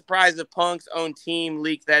wouldn't be surprised if Punk's own team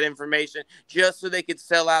leaked that information just so they could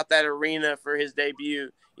sell out that arena for his debut.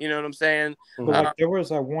 You know what I'm saying? But there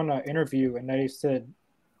was one interview and they said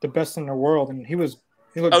the best in the world, and he looked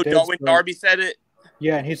when Darby said it?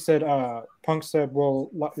 Yeah, and he said, Punk said, well,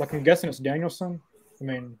 like, I'm guessing it's Danielson. I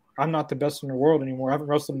mean, I'm not the best in the world anymore. I haven't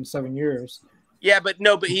wrestled in 7 years. Yeah, but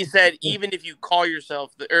he said, even if you call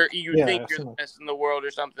yourself think you're the best in the world or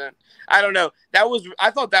something. I don't know. I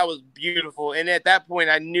thought that was beautiful. And at that point,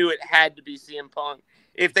 I knew it had to be CM Punk.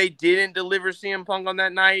 If they didn't deliver CM Punk on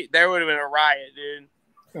that night, there would have been a riot, dude.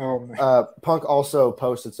 Oh, man. Punk also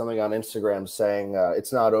posted something on Instagram saying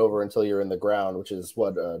it's not over until you're in the ground, which is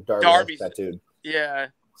what Darby tattooed. Yeah.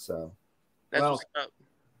 So that's what's up.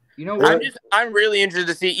 You know what? I'm really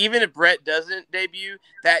interested to see, even if Brett doesn't debut,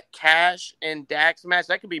 that Cash and Dax match,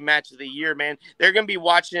 that could be match of the year, man. They're gonna be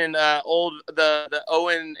watching the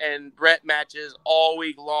Owen and Brett matches all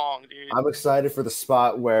week long, dude. I'm excited for the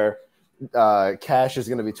spot where Cash is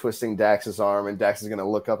gonna be twisting Dax's arm and Dax is gonna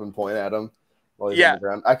look up and point at him while he's on the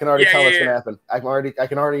ground. I can already tell what's gonna happen. I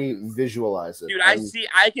can already visualize it. Dude,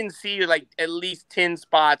 I can see like at least 10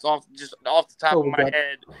 spots off the top of my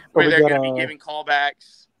head where they're gonna be giving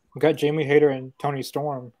callbacks. We got Jamie Hayter and Tony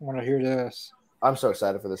Storm. I want to hear this. I'm so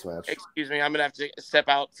excited for this match. Excuse me, I'm gonna have to step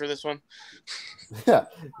out for this one. Yeah.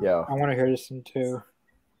 I want to hear this one too.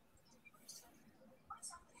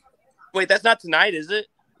 Wait, that's not tonight, is it?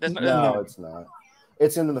 No, it's not.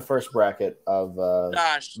 It's into the first bracket of.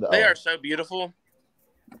 Gosh, they are so beautiful.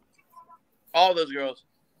 All those girls.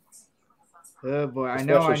 Oh boy, I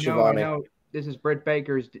know. This is Britt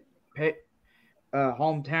Baker's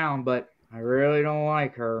hometown, but I really don't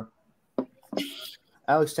like her.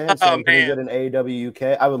 Alex Tan saying, can you get an AEW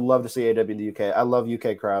UK? I would love to see AEW in the UK. I love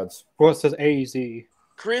UK crowds. Well, it says AEZ.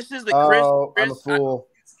 Chris is the Chris. Oh, I'm a fool.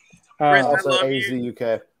 Chris, also I love AZ you.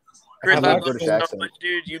 UK. Chris, I love British you so accent. much,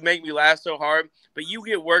 dude. You make me laugh so hard, but you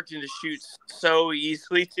get worked into shoots so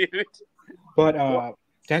easily, dude. But to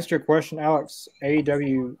answer your question, Alex,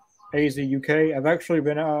 AEW, AZ UK, I've actually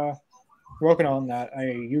been working on that,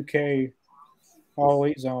 a UK All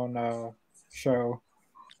Elite Zone show.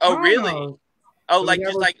 Oh, really? Oh. Oh, like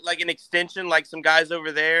just like an extension, like some guys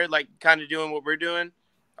over there, like kind of doing what we're doing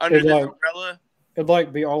under this umbrella.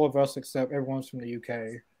 It'd be all of us except everyone's from the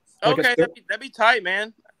UK. Okay, that'd be tight,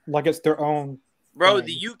 man. Like it's their own. Bro, thing.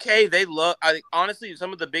 the UK, they love. Honestly,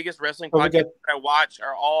 some of the biggest wrestling podcasts I watch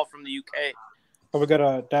are all from the UK. Oh, we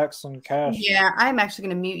got Dax and Cash. Yeah, I'm actually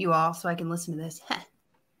going to mute you all so I can listen to this.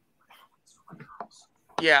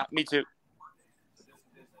 Yeah, me too.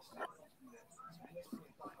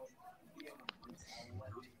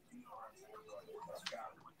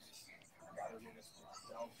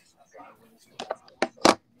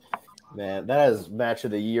 Man, that has match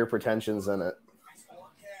of the year pretensions in it.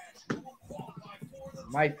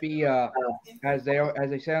 Might be as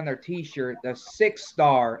they say on their T-shirt, the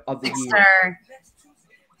 6-star of the year. Star.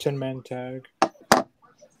 10-man tag.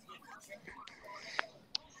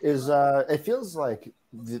 It feels like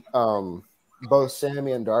both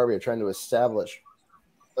Sammy and Darby are trying to establish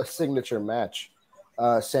a signature match.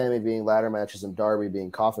 Sammy being ladder matches and Darby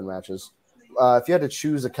being coffin matches. If you had to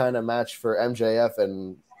choose a kind of match for MJF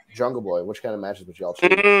and Jungle Boy. Which kind of matches would y'all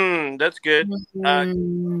choose? That's good.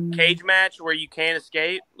 Cage match where you can't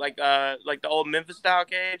escape, like the old Memphis style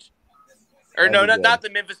cage, or no, not the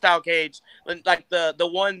Memphis style cage, like the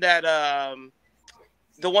one that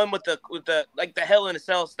the one with the like the Hell in a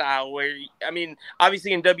Cell style, where I mean,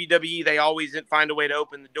 obviously in WWE they always find a way to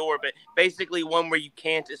open the door, but basically one where you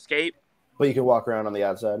can't escape. But you can walk around on the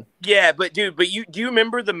outside. Yeah, but do you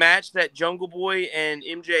remember the match that Jungle Boy and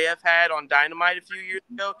MJF had on Dynamite a few years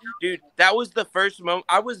ago? Dude, that was the first moment.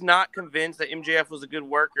 I was not convinced that MJF was a good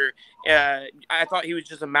worker. I thought he was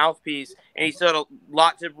just a mouthpiece, and he still had a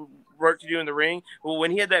lot to work to do in the ring. Well, when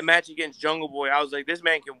he had that match against Jungle Boy, I was like, this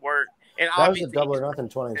man can work. And that was a Double or Nothing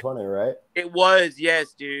 2020, right? It was,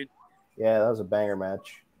 yes, dude. Yeah, that was a banger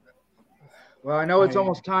match. Well, I know it's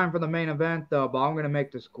almost time for the main event, though, but I'm going to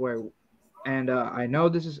make this quick. And I know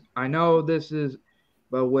this is,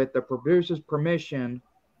 but with the producer's permission,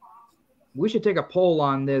 we should take a poll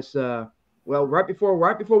on this. Well, right before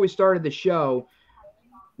we started the show,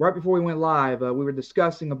 right before we went live, we were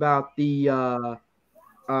discussing about the.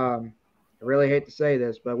 I really hate to say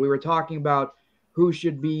this, but we were talking about who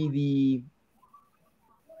should be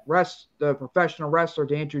the professional wrestler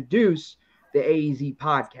to introduce the AEZ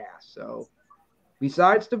podcast. So,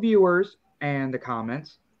 besides the viewers and the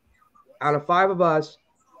comments, out of 5 of us,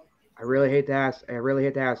 I really hate to ask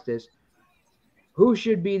this. Who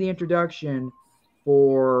should be the introduction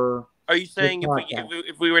for? Are you saying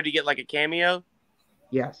if we were to get like a cameo?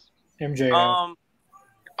 Yes. MJF.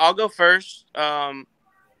 I'll go first.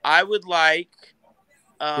 I would like.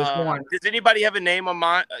 Just one. Does anybody have a name on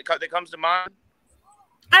mind that comes to mind?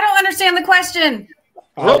 I don't understand the question.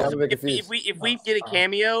 If we get a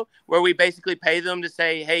cameo where we basically pay them to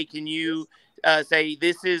say, hey, can you say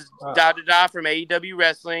this is da from AEW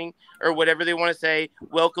Wrestling or whatever they want to say.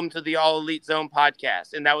 Welcome to the All Elite Zone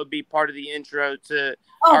podcast, and that would be part of the intro to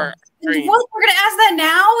our stream. What? We're gonna ask that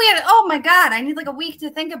now? Oh my god! I need like a week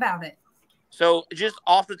to think about it. So, just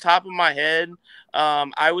off the top of my head,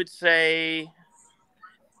 I would say,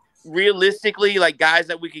 realistically, like guys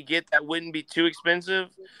that we could get that wouldn't be too expensive.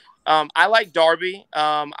 I like Darby.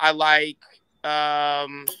 I like.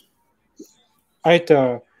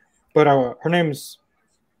 But her name's,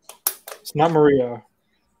 it's not Marina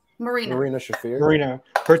Shafir. Marina.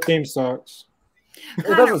 Her theme sucks. It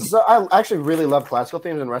doesn't. I actually really love classical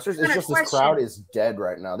themes and wrestlers. It's just this crowd is dead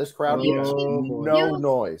right now. This crowd makes no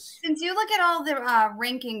noise. Since you look at all the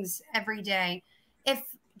rankings every day, if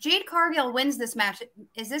Jade Cargill wins this match,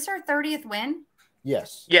 is this her 30th win?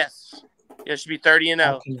 Yes. Yes. Yeah, she'd be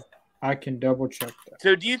 30-0. I can double check that.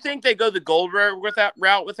 So do you think they go the gold route with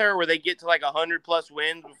her where they get to like 100+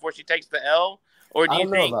 wins before she takes the L? Or do you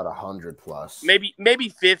think about 100+? Maybe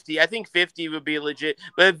 50. I think 50 would be legit.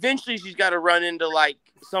 But eventually she's got to run into like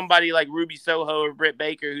somebody like Ruby Soho or Britt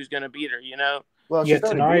Baker who's going to beat her, you know? Well, she's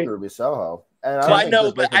tonight, Ruby Soho. And I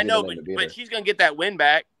know, but she's going to get that win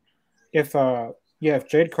back. If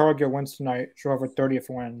Jade Cargill wins tonight, she'll have her 30th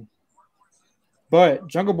win. But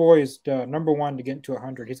Jungle Boy is the number one to get into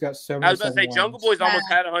 100. He's got 77 I was about to say, Jungle Boy's almost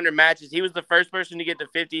had 100 matches. He was the first person to get to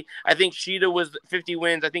 50. I think Sheeta was 50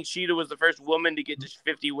 wins. I think Sheeta was the first woman to get to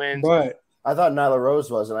 50 wins. But I thought Nyla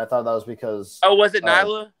Rose was, and I thought that was because... Oh, was it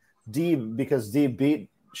Nyla? Because Deeb beat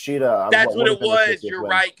Sheeta. That's what it was. You're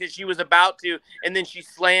right, because she was about to, and then she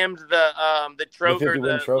slammed the trophy,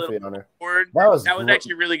 trophy on her. Board. That was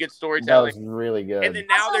actually really good storytelling. That was really good. And then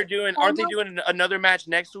now aren't they doing another match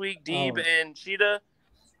next week? Deeb and Sheeta.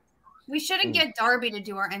 We shouldn't get Darby to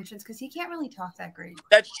do our entrance because he can't really talk that great.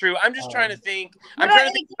 That's true. I'm just trying to think. I'm trying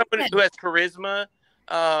to think of someone who has charisma.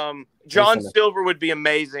 John Silver would be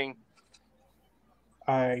amazing.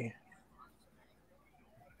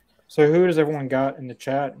 So who does everyone got in the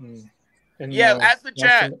chat? Ask the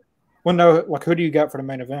chat. Well, no, like who do you got for the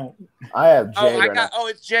main event? I have Jade.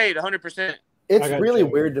 It's Jade, 100%. It's really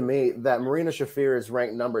weird to me that Marina Shafir is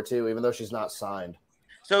ranked number 2, even though she's not signed.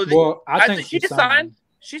 So I think she's signed.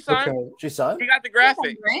 She's signed. Okay. She's signed. She got the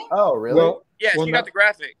graphic. Oh, really? She got the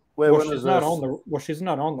graphic. Wait, she's not on the. She's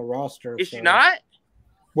not on the roster. Is she not?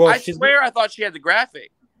 Well, I swear I thought she had the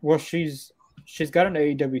graphic. Well, she's got an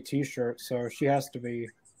AEW T-shirt, so she has to be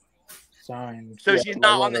signed. So she's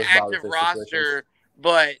not on the active roster,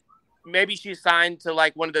 but maybe she's signed to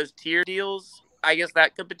like one of those tier deals. I guess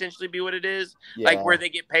that could potentially be what it is, like where they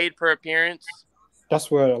get paid per appearance.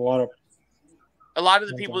 That's what a lot of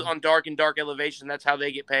the people on Dark and Dark Elevation, that's how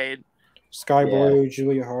they get paid. Sky Blue,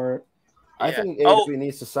 Julia Hart. I think AEW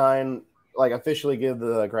needs to sign, like officially give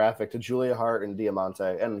the graphic to Julia Hart and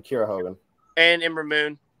Diamante and Kira Hogan. And Ember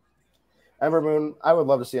Moon. I would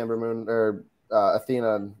love to see Ember Moon or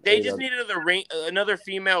Athena. And they AEW. just needed another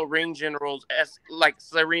female ring general, like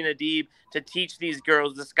Serena Deeb, to teach these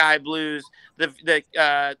girls, the Sky Blues, the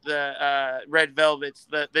Red Velvets,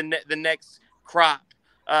 the next crop,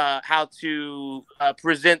 how to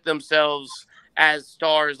present themselves as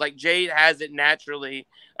stars. Like Jade has it naturally.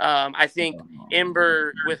 I think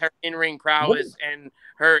Ember, with her in-ring prowess and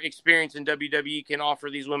her experience in WWE, can offer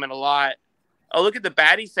these women a lot. Oh, look at the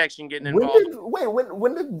baddie section getting involved.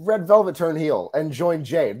 When did Red Velvet turn heel and join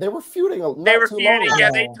Jade? They were feuding not too long ago. Yeah,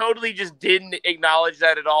 they totally just didn't acknowledge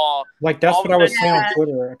that at all. Like, that's what I was saying on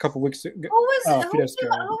Twitter a couple weeks ago. Who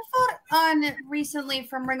fought on recently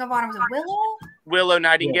from Ring of Honor? Was it Willow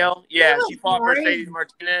Nightingale? Yeah, she fought Mercedes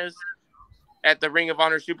Martinez at the Ring of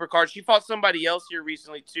Honor Supercard. She fought somebody else here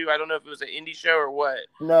recently too. I don't know if it was an indie show or what.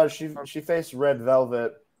 No, she faced Red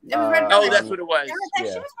Velvet. Oh, that's what it was. She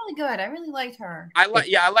was really good. I really liked her. I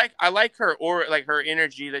like her, or like her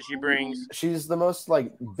energy that she brings. She's the most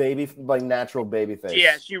natural baby face.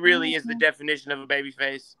 Yeah, she really is the definition of a baby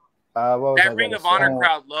face. That Ring of Honor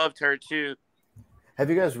crowd loved her too. Have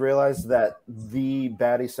you guys realized that the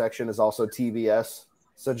baddie section is also TBS?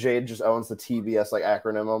 So Jade just owns the TBS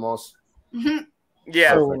acronym almost.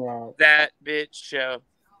 Yeah, that bitch show.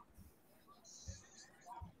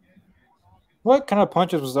 What kind of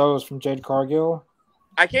punches was those from Jade Cargill?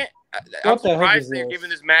 I'm surprised they're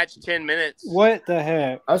giving this match 10 minutes. What the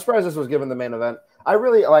heck? I'm surprised this was given the main event. I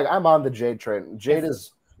really I'm on the Jade train. Jade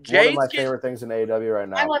is one of my favorite things in AEW right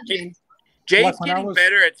now. I love Jade. Jade's getting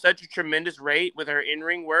better at such a tremendous rate with her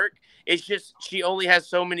in-ring work. It's just she only has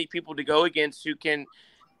so many people to go against who can,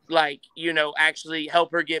 actually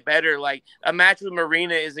help her get better. Like, a match with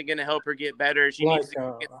Marina isn't going to help her get better. She needs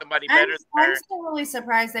to get somebody better than her. I'm still really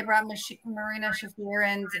surprised they brought Marina Shafir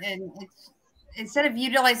and instead of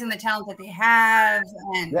utilizing the talent that they have.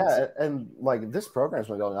 And this program's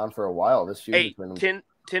been going on for a while. This feud between them.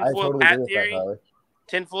 Tinfoil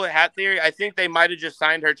hat theory. I think they might have just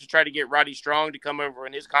signed her to try to get Roddy Strong to come over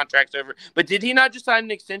when his contract's over. But did he not just sign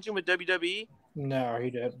an extension with WWE? No, he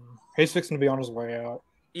didn't. He's fixing to be on his way out.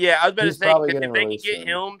 Yeah, I was about to say, if they could get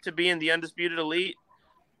him to be in the Undisputed Elite.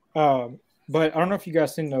 But I don't know if you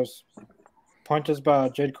guys seen those punches by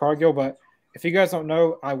Jade Cargill, but if you guys don't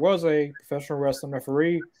know, I was a professional wrestling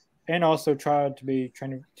referee and also tried to be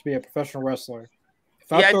trained to be a professional wrestler.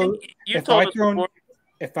 If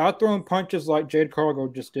I thrown punches like Jade Cargill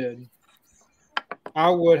just did, I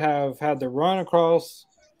would have had to run across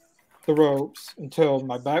the ropes until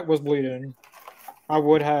my back was bleeding. I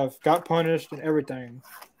would have got punished and everything.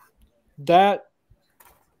 That's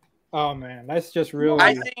just really.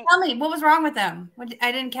 Tell me, what was wrong with them?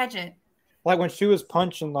 I didn't catch it. Like when she was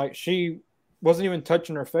punching, she wasn't even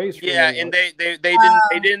touching her face. Really. Yeah, and they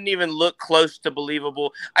didn't even look close to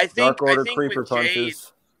believable. I think creeper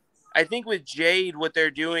punches. I think with Jade, what they're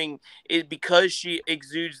doing is because she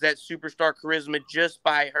exudes that superstar charisma just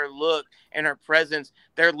by her look and her presence,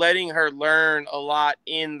 they're letting her learn a lot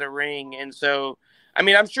in the ring. And so, I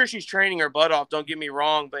mean, I'm sure she's training her butt off, don't get me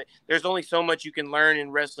wrong, but there's only so much you can learn in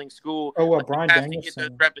wrestling school. Bryan Danielson. To get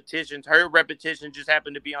those repetitions. Her repetition just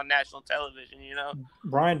happened to be on national television,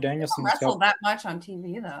 Bryan Danielson wrestled that much on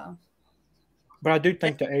TV, though. But I do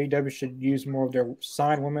think the AEW should use more of their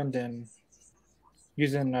signed women than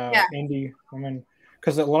using indie women,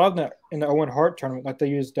 because a lot of them in the Owen Hart tournament, they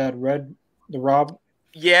used Rob.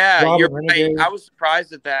 Yeah, you're right. I was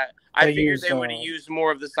surprised at that. I figured they would have used more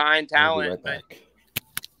of the signed talent, but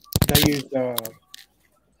they used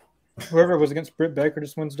whoever was against Britt Baker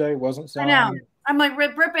this Wednesday wasn't signed. I know. I'm like,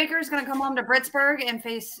 Britt Baker is going to come home to Pittsburgh and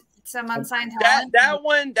face some unsigned talent.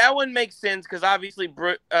 That one makes sense because obviously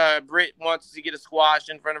Britt wants to get a squash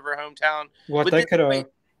in front of her hometown. They could have.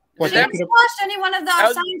 She didn't squash any one of the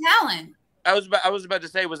unsigned talent. I was about to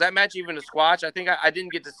say, was that match even a squash? I think I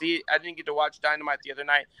didn't get to see it. I didn't get to watch Dynamite the other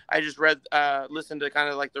night. I just listened to kind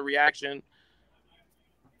of like the reaction.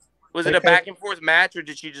 Was it a back and forth match, or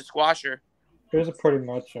did she just squash her? It was a pretty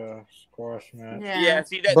much a squash match. Yeah.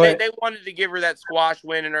 See, they wanted to give her that squash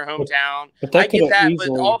win in her hometown. I get that, but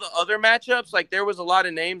all the other matchups, there was a lot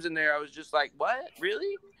of names in there. I was just like, what?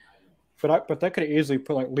 Really? But they could have easily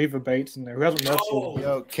put Leva Bates in there, who hasn't wrestled.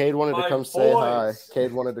 Yo, Cade wanted to come say hi.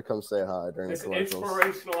 Cade wanted to come say hi during the commercials.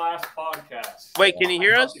 Inspirational ass podcast. Wait, can you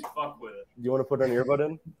hear us? Fuck with it. You want to put an earbud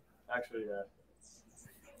in? Actually, yeah.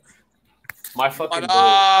 My fucking dude.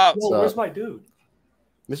 Where's my dude?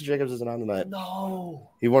 Mr. Jacobs isn't on tonight. No.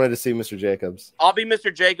 He wanted to see Mr. Jacobs. I'll be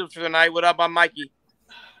Mr. Jacobs for the night. What up? I'm Mikey.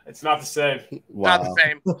 It's not the same. Wow. Not the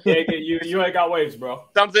same. Yeah, you ain't got waves, bro.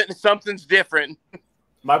 Something's different.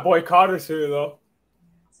 My boy Connor's here, though.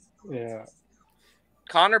 Yeah.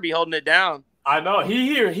 Connor be holding it down. I know.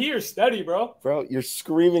 He hears steady, bro. Bro, you're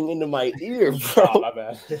screaming into my ear, bro. Oh, my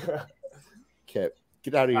bad. Okay,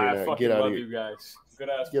 get out of here now. Get out of here. You guys. Good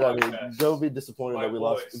ass Get out of here. podcast. Go be disappointed My that we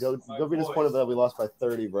boys. lost. Go be My disappointed boys. that we lost by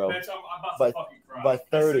 30, bro. Bitch, I'm about By- to fucking cry. by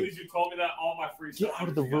 30. As soon as you told me that, all my free Get out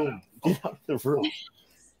of the room. Get out of the room.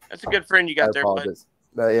 That's a good friend you got there, bud. apologize.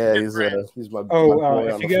 Yeah, Good he's friend. my Oh, my boy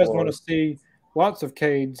if on you the guys floor. want to see lots of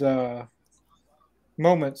Cade's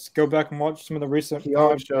moments, go back and watch some of the recent. He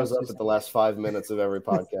always shows podcasts. up at the last 5 minutes of every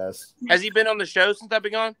podcast. Has he been on the show since I've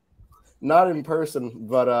been gone? Not in person,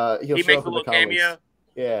 but he'll He show makes up a in the little comments. cameo.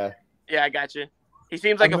 Yeah. Yeah, I got you. He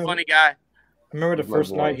seems like a remember- funny guy. I remember the He's my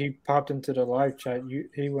first boy. night he popped into the live chat.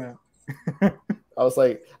 He went. I was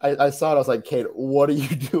like, I saw it. I was like, Kate, what are you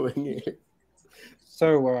doing here?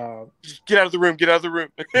 So, Just get out of the room. Get out of the room.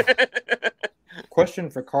 question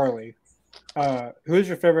for Carly: who is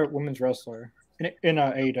your favorite women's wrestler in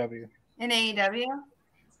AEW? In AEW?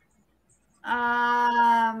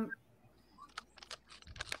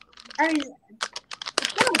 I mean,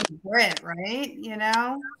 it's gotta be Britt, right? You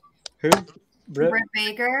know? Who? Britt? Britt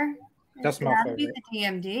Baker. That's It's my gotta be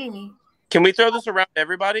favorite. the DMD. Can we throw this around to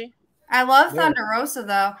everybody? I love Yeah. Thunder Rosa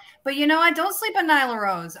though, but you know I don't sleep on Nyla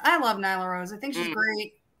Rose. I love Nyla Rose. I think she's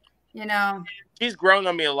great. You know, She's grown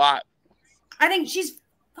on me a lot. I think she's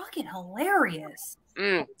fucking hilarious.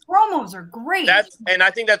 Mm. Promos are great. And I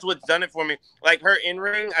think that's what's done it for me. Like her in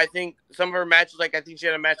ring, I think some of her matches, like I think she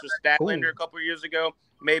had a match with Statlander a couple years ago,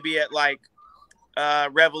 maybe at like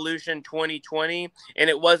Revolution 2020, and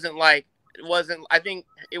I think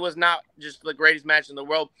it was not just the greatest match in the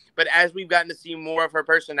world, but as we've gotten to see more of her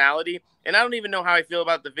personality, and I don't even know how I feel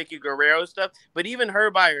about the Vicky Guerrero stuff, but even her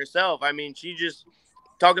by herself, I mean, she just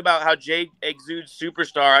talk about how Jade exudes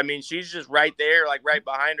superstar. I mean, she's just right there, like right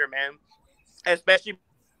behind her, man. Especially,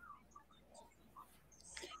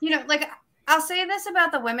 you know, like I'll say this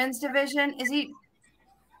about the women's division.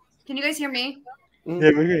 Can you guys hear me? Yeah,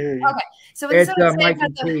 we can hear you. Okay. So It's what I'm saying Mike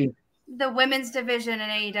about and T. the women's division in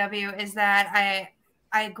AEW is that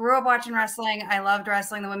I grew up watching wrestling. I loved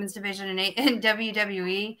wrestling. The women's division in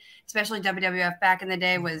WWE, especially WWF back in the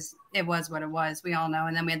day, was what it was. We all know.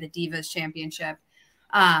 And then we had the Divas Championship.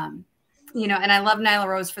 You know, and I love Nyla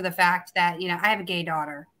Rose for the fact that, you know, I have a gay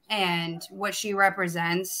daughter, and what she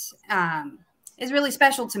represents is really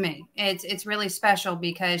special to me. It's really special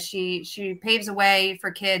because she paves a way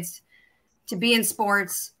for kids to be in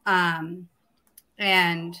sports, and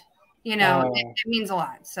you know it means a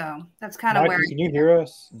lot. So that's kind of where. Can you hear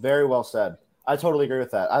us? Very well said. I totally agree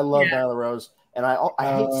with that. I love Nyla Rose, and I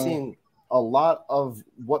hate seeing a lot of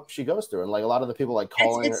what she goes through, and like a lot of the people like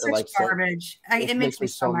calling it's her like garbage. It makes me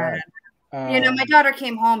so mad. mad. You know, my daughter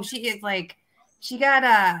came home. She is like, she got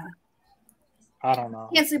I don't know.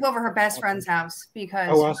 can't sleep over her best friend's house because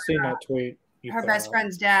I've seen that tweet. her best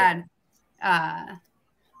friend's dad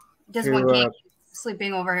doesn't want kids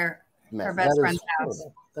sleeping over her best friend's house.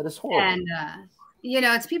 That is horrible. And you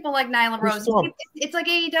know, it's people like Nyla Rose. It's like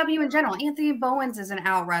AEW in general. Anthony Bowens is an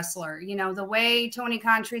out wrestler. You know, the way Tony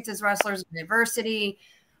Khan treats his wrestlers with diversity,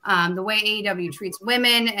 the way AEW treats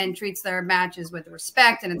women and treats their matches with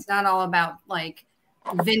respect, and it's not all about like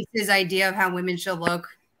Vince's idea of how women should look.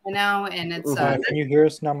 You know, and it's can you hear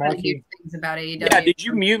us now, one of the Marky? huge things about AEW. yeah, did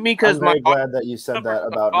you mute me? I'm Because very glad that you said that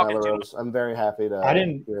about Nyla Rose. I'm very happy to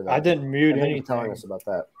hear that. I didn't mute Thank you anything. for telling us about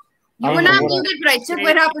that. You I were don't know not what muted, but I took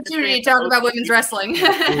that opportunity to talk about women's wrestling.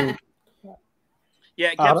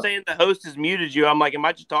 yeah, it kept saying the host has muted you. I'm like, am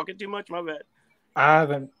I just talking too much? My bad.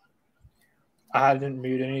 I didn't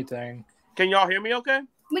mute anything. Can y'all hear me? Okay,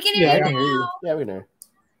 We can hear Yeah, I you can hear you. now. Yeah, we know.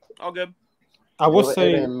 all good. I will It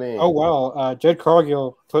say, ain't me. oh wow, Jed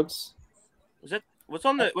Cargill puts. Is it what's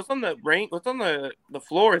on the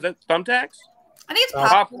floor? Is that thumbtacks? I think it's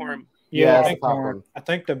Popcorn. Yeah, it's I think, popcorn. I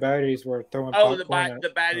think the baddies were throwing. Oh, the popcorn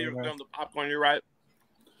at baddie them. on the popcorn. You're right.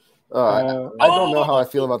 I don't know how I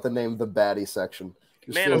feel about the name the Baddie section.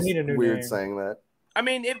 It Man, feels I need a new weird name. saying that. I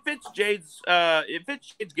mean, it fits Jade's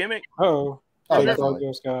gimmick. Oh, Oh, Jed definitely.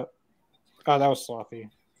 Cargill's got. Oh, that was sloppy.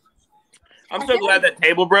 I'm so glad that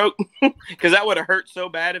table broke because that would have hurt so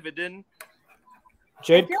bad if it didn't.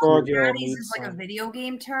 Jade I feel like Cargill baddies needs is like a some. video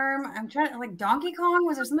game term. I'm trying like Donkey Kong.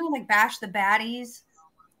 Was there something like bash the baddies?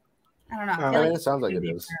 I don't know. I I feel mean, like it sounds like it it's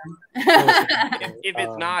a is. video game term. If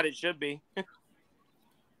it's not, it should be.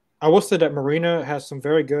 I will say that Marina has some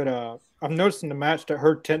very good. I've noticed in the match that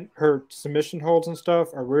her submission holds and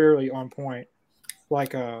stuff are really on point.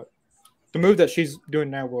 Like the move that she's doing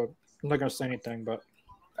now. I'm not gonna say anything, but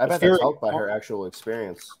I bet It's very- that's helped by her actual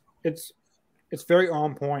experience. it's very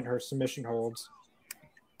on point. Her submission holds.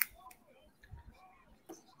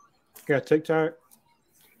 Got TikTok.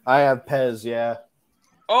 I have Pez, yeah.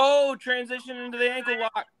 Oh, transition into the ankle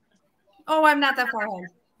lock. Oh, I'm not that far ahead.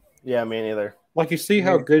 Yeah, me neither. Like you see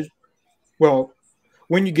how good. Well,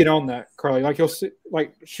 when you get on that, Carly, like you'll see,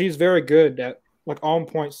 like she's very good at like on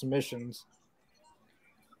point submissions.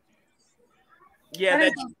 Yeah,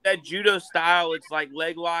 that judo style, it's like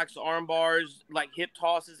leg locks, arm bars, like hip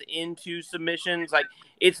tosses into submissions. Like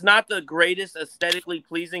it's not the greatest aesthetically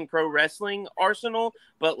pleasing pro wrestling arsenal,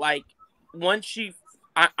 but like once she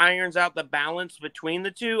irons out the balance between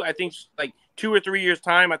the two, I think like 2 or 3 years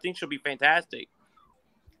time, I think she'll be fantastic.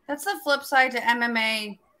 That's the flip side to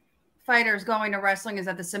MMA fighters going to wrestling is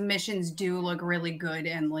that the submissions do look really good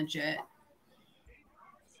and legit.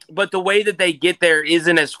 But the way that they get there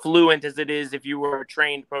isn't as fluent as it is if you were a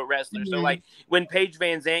trained pro wrestler. So, like, when Paige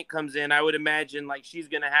Van Zandt comes in, I would imagine, like, she's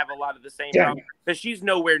going to have a lot of the same problems because she's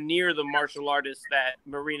nowhere near the martial artist that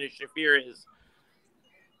Marina Shafir is.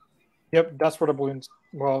 Yep, that's what the balloons.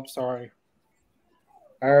 Well, sorry.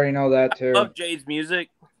 I already know that, too. I love Jade's music.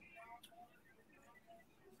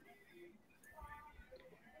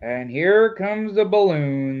 And here comes the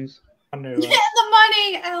balloons. I knew Yeah, the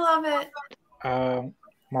money. I love it.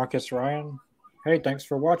 Marcus Ryan. Hey, thanks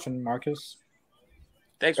for watching, Marcus.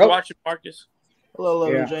 Thanks for watching, Marcus. Hello,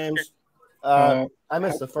 Logan James. I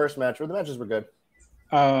missed the first match, but the matches were good.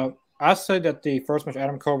 I said that the first match,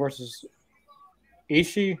 Adam Cole versus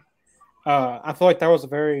Ishii, I feel like that was a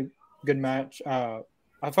very good match.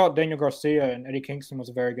 I thought Daniel Garcia and Eddie Kingston was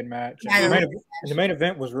a very good match. And the main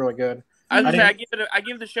event was really good. I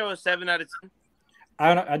give the show a 7 out of 10.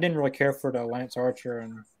 I didn't really care for the Lance Archer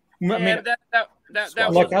and that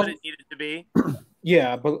was what it needed to be.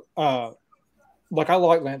 Yeah, but like I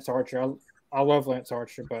like Lance Archer. I love Lance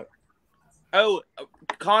Archer, but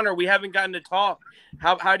Connor, we haven't gotten to talk.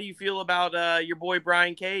 How do you feel about your boy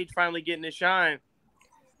Brian Cage finally getting his shine?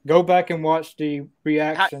 Go back and watch the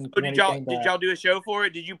reaction. Did y'all do a show for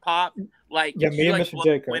it? Did you pop like me and Mr.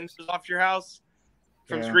 Jacobs windows off your house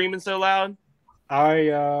from screaming so loud?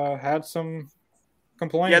 I had some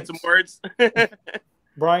complaints. You had some words.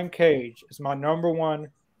 Brian Cage is my number one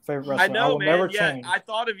favorite wrestler. I know, I will man. never change. I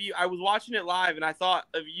thought of you. I was watching it live, and I thought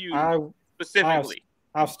of you specifically.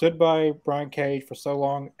 I've stood by Brian Cage for so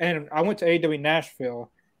long, and I went to AEW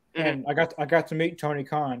Nashville, and I got to meet Tony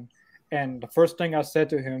Khan, and the first thing I said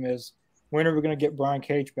to him is, "When are we going to get Brian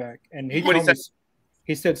Cage back?" And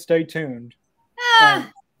he said, "Stay tuned."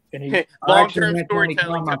 And he long-term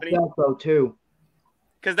storytelling company too.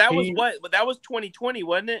 Because that was that was 2020,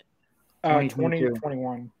 wasn't it?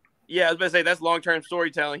 2021. Yeah, I was about to say that's long-term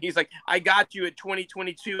storytelling. He's like, I got you at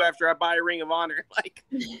 2022 after I buy a Ring of Honor. Like,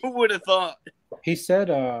 who would have thought? He said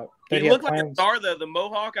he looked like a star though. The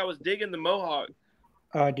mohawk, I was digging the mohawk.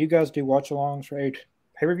 Do you guys do watch-alongs for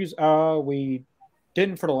pay-per-views? We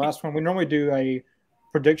didn't for the last one. We normally do a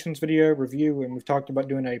predictions video review, and we've talked about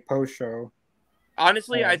doing a post-show.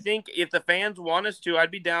 Honestly, I think if the fans want us to,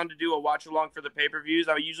 I'd be down to do a watch-along for the pay-per-views.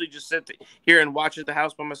 I usually just sit here and watch at the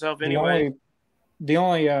house by myself anyway. The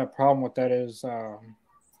only problem with that is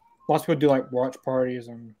lots of people do like watch parties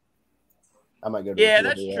and. I might go. Yeah,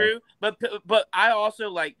 that's true. But I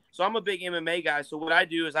also so I'm a big MMA guy. So what I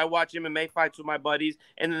do is I watch MMA fights with my buddies,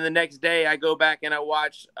 and then the next day I go back and I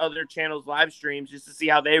watch other channels' live streams just to see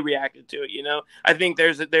how they reacted to it. You know, I think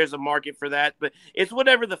there's a market for that. But it's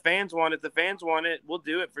whatever the fans want. If the fans want it, we'll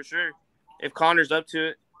do it for sure. If Connor's up to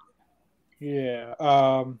it. Yeah.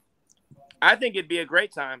 I think it'd be a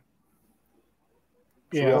great time.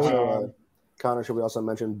 Connor, should we also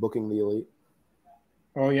mention booking the Elite?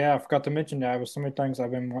 Oh, yeah, I forgot to mention that. There was so many things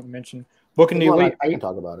I've been wanting to mention. Booking the Elite. I can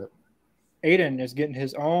talk about it. Aiden is getting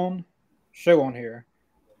his own show on here.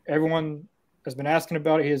 Everyone has been asking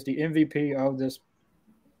about it. He is the MVP of this.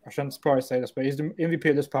 I shouldn't probably say this, but he's the MVP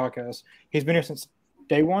of this podcast. He's been here since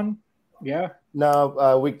day one. Yeah?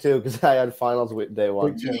 No, week 2, because I had finals with day 1.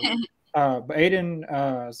 Week 2. But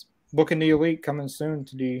Aiden is booking the Elite coming soon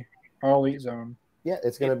to the All Elite Zone. Yeah,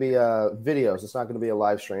 it's going to be videos. It's not going to be a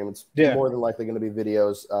live stream. It's more than likely going to be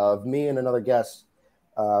videos of me and another guest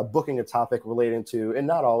booking a topic relating to, and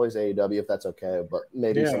not always AEW if that's okay, but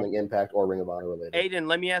maybe something Impact or Ring of Honor related. Aiden,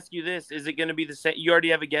 let me ask you this. Is it going to be the same? You already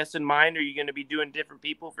have a guest in mind, or are you going to be doing different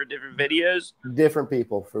people for different videos? Different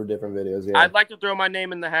people for different videos, yeah. I'd like to throw my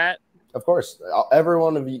name in the hat. Of course. Every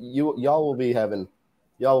one of y'all will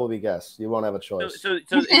be guests. You won't have a choice. So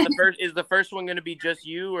is the first one going to be just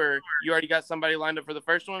you, or you already got somebody lined up for the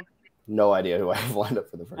first one? No idea who I have lined up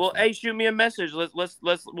for the first one. Well, hey, shoot me a message. Let's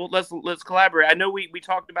collaborate. I know we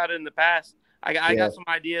talked about it in the past. I got some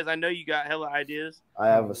ideas. I know you got hella ideas. I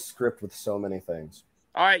have a script with so many things.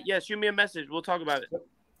 All right, yeah, shoot me a message. We'll talk about it.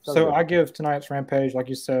 So I give tonight's Rampage, like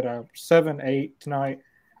you said, 7-8 tonight.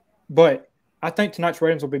 But I think tonight's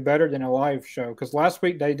ratings will be better than a live show because last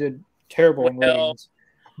week they did terrible in ratings.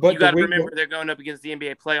 But you got to remember they're going up against the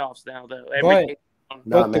NBA playoffs now, though.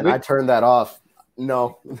 Man, I turned that off.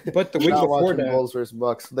 No, but the week before that, Bulls versus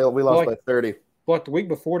Bucks, we lost by 30. But the week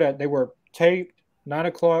before that, they were taped 9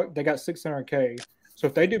 o'clock. They got 600K. So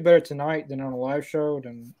if they do better tonight than on a live show,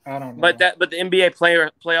 then I don't know. But the NBA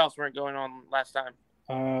playoffs weren't going on last time.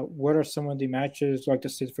 What are some of the matches like to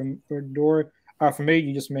see from Door? For me,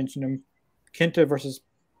 you just mentioned them. Kenta versus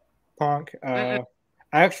Punk. I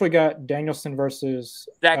actually got Danielson versus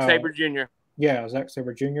Zack Sabre Jr. Yeah, Zack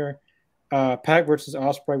Sabre Jr. Pac versus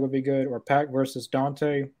Ospreay would be good, or Pac versus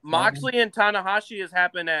Dante. Moxley and Tanahashi has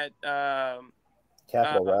happened at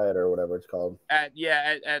Capital Riot or whatever it's called. At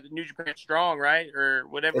New Japan Strong, right, or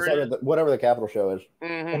whatever. Whatever the Capital show is.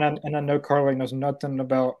 Mm-hmm. And I know Carly knows nothing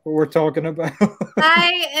about what we're talking about.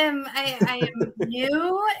 I am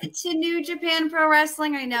new to New Japan Pro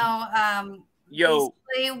Wrestling. I know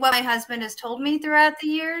basically what my husband has told me throughout the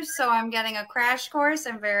years, so I'm getting a crash course.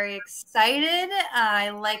 I'm very excited.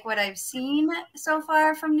 I like what I've seen so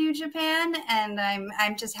far from New Japan, and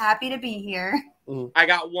I'm just happy to be here. I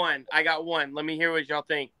got one. Let me hear what y'all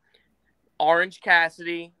think. Orange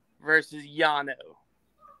Cassidy versus Yano.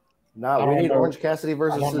 No, we need Orange Cassidy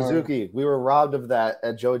versus Suzuki. We were robbed of that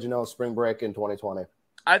at Joey Janela's spring break in 2020.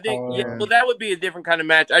 I think, well, that would be a different kind of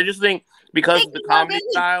match. I just think because of the comedy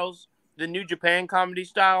styles, the New Japan comedy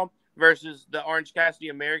style versus the Orange Cassidy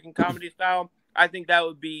American comedy style, I think that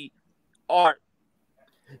would be art.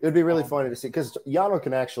 It would be really funny to see because Yano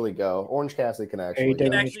can actually go. Orange Cassidy can actually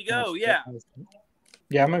go. Yeah.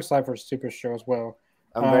 Yeah, I'm excited for Super Show as well.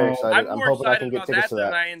 I'm very excited. I'm hoping I can get tickets to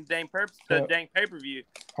that. Than I am the dang pay-per-view.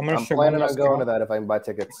 I'm planning on going to that if I can buy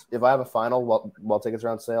tickets. If I have a final while tickets are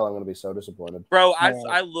on sale, I'm going to be so disappointed. Bro,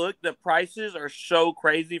 I look. The prices are so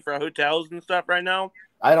crazy for hotels and stuff right now.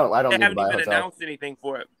 I don't They need to haven't buy a even hotel. announced anything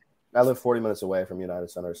for it. I live 40 minutes away from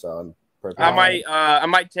United Center, so I'm perfect. I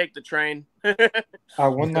might take the train.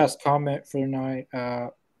 One last comment for tonight.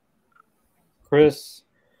 Chris.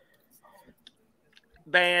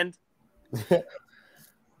 Banned.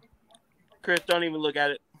 Chris, don't even look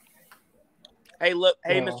at it. Hey, look.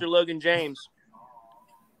 Hey, Mr. Logan James.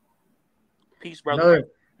 Peace, brother.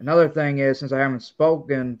 Another thing is, since I haven't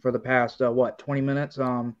spoken for the past 20 minutes,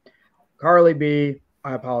 Carly B,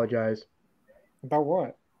 I apologize. About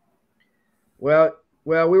what? Well,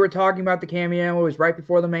 we were talking about the cameo. It was right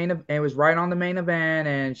before the main event. It was right on the main event,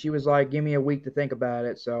 and she was like, "Give me a week to think about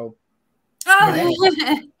it." So.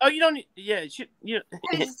 Oh, you don't. Yeah, you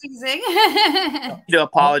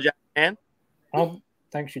apologize, man. I don't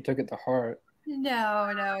think she took it to heart.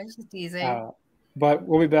 No, it's just teasing. But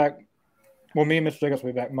we'll be back. Well, me and Mr. Jacobs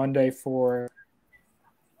will be back Monday for.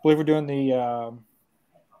 I believe we're doing the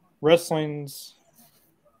wrestling's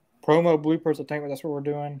promo bloopers. I think that's what we're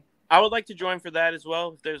doing. I would like to join for that as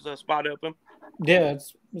well if there's a spot open. Yeah,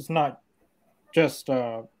 it's not just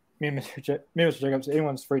me and Mr. Jacobs.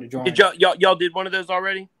 Anyone's free to join. Did y'all did one of those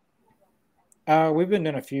already? We've been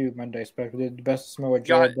doing a few Monday specials. We did the best of with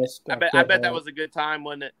Jared. I bet that was a good time,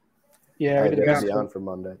 wasn't it? Yeah, we did the best on for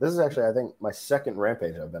Monday. This is actually, I think, my second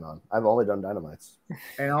Rampage I've been on. I've only done Dynamites.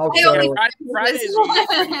 And also, Fridays are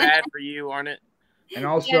pretty bad for you, aren't it? And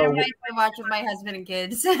also, I watch with my husband and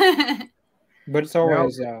kids. But it's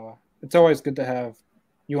always good to have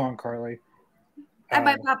you on, Carly. I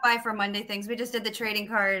might pop by for Monday things. We just did the trading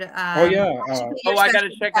card. I got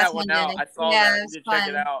to check that one out. I saw that. I did check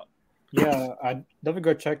it out. Yeah, I'd love to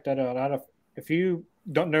go check that out. If you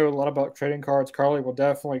don't know a lot about trading cards, Carly will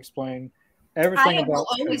definitely explain everything about. I will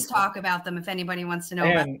always talk about them if anybody wants to know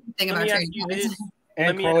anything about trading cards.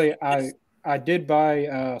 And Carly, I did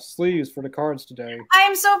buy sleeves for the cards today. I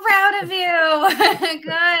am so proud of you.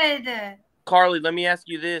 Good. Carly, let me ask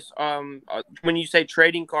you this. When you say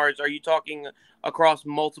trading cards, are you talking across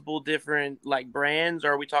multiple different brands,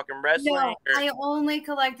 or are we talking wrestling? No, I only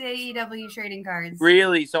collect AEW trading cards.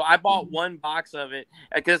 Really? So I bought one box of it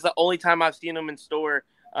because it's the only time I've seen them in store.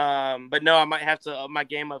 But no, I might have to up my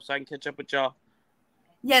game up so I can catch up with y'all.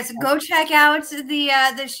 Yes, go check out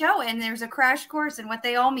the show, and there's a crash course and what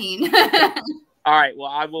they all mean. All right.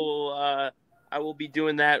 Well, I will be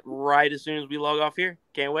doing that right as soon as we log off here.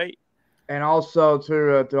 Can't wait. And also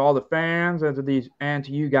to all the fans and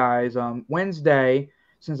to you guys, Wednesday,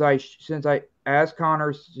 since I as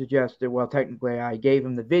Connor suggested, well, technically I gave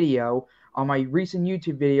him the video on my recent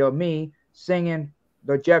YouTube video of me singing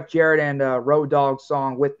the Jeff Jarrett and Road Dogg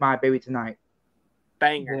song "With My Baby Tonight."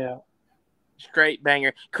 Banger. Yeah. Straight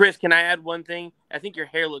banger. Chris, can I add one thing? I think your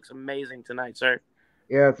hair looks amazing tonight, sir.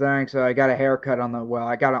 Yeah, thanks. I got a haircut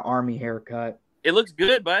I got an army haircut. It looks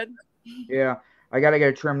good, bud. Yeah. I got to get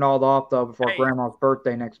it trimmed all off, though, before Hey, Grandma's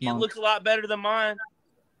birthday next It month. looks a lot better than mine.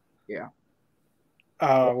 Yeah.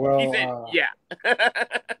 He said, yeah.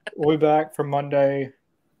 We'll be back for Monday,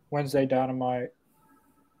 Wednesday Dynamite,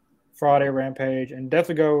 Friday Rampage, and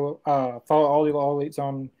definitely go follow all the All Elites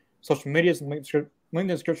on social medias and link in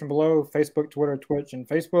the description below: Facebook, Twitter, Twitch, and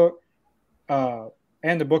Facebook.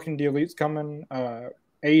 And the booking the Elites coming,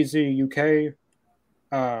 AZ UK.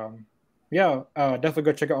 Definitely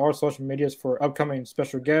go check out our social medias for upcoming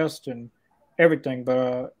special guests and everything.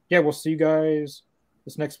 But we'll see you guys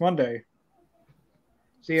this next Monday.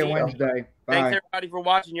 See you Wednesday. Bye. Thanks everybody for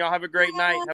watching. Y'all have a great night.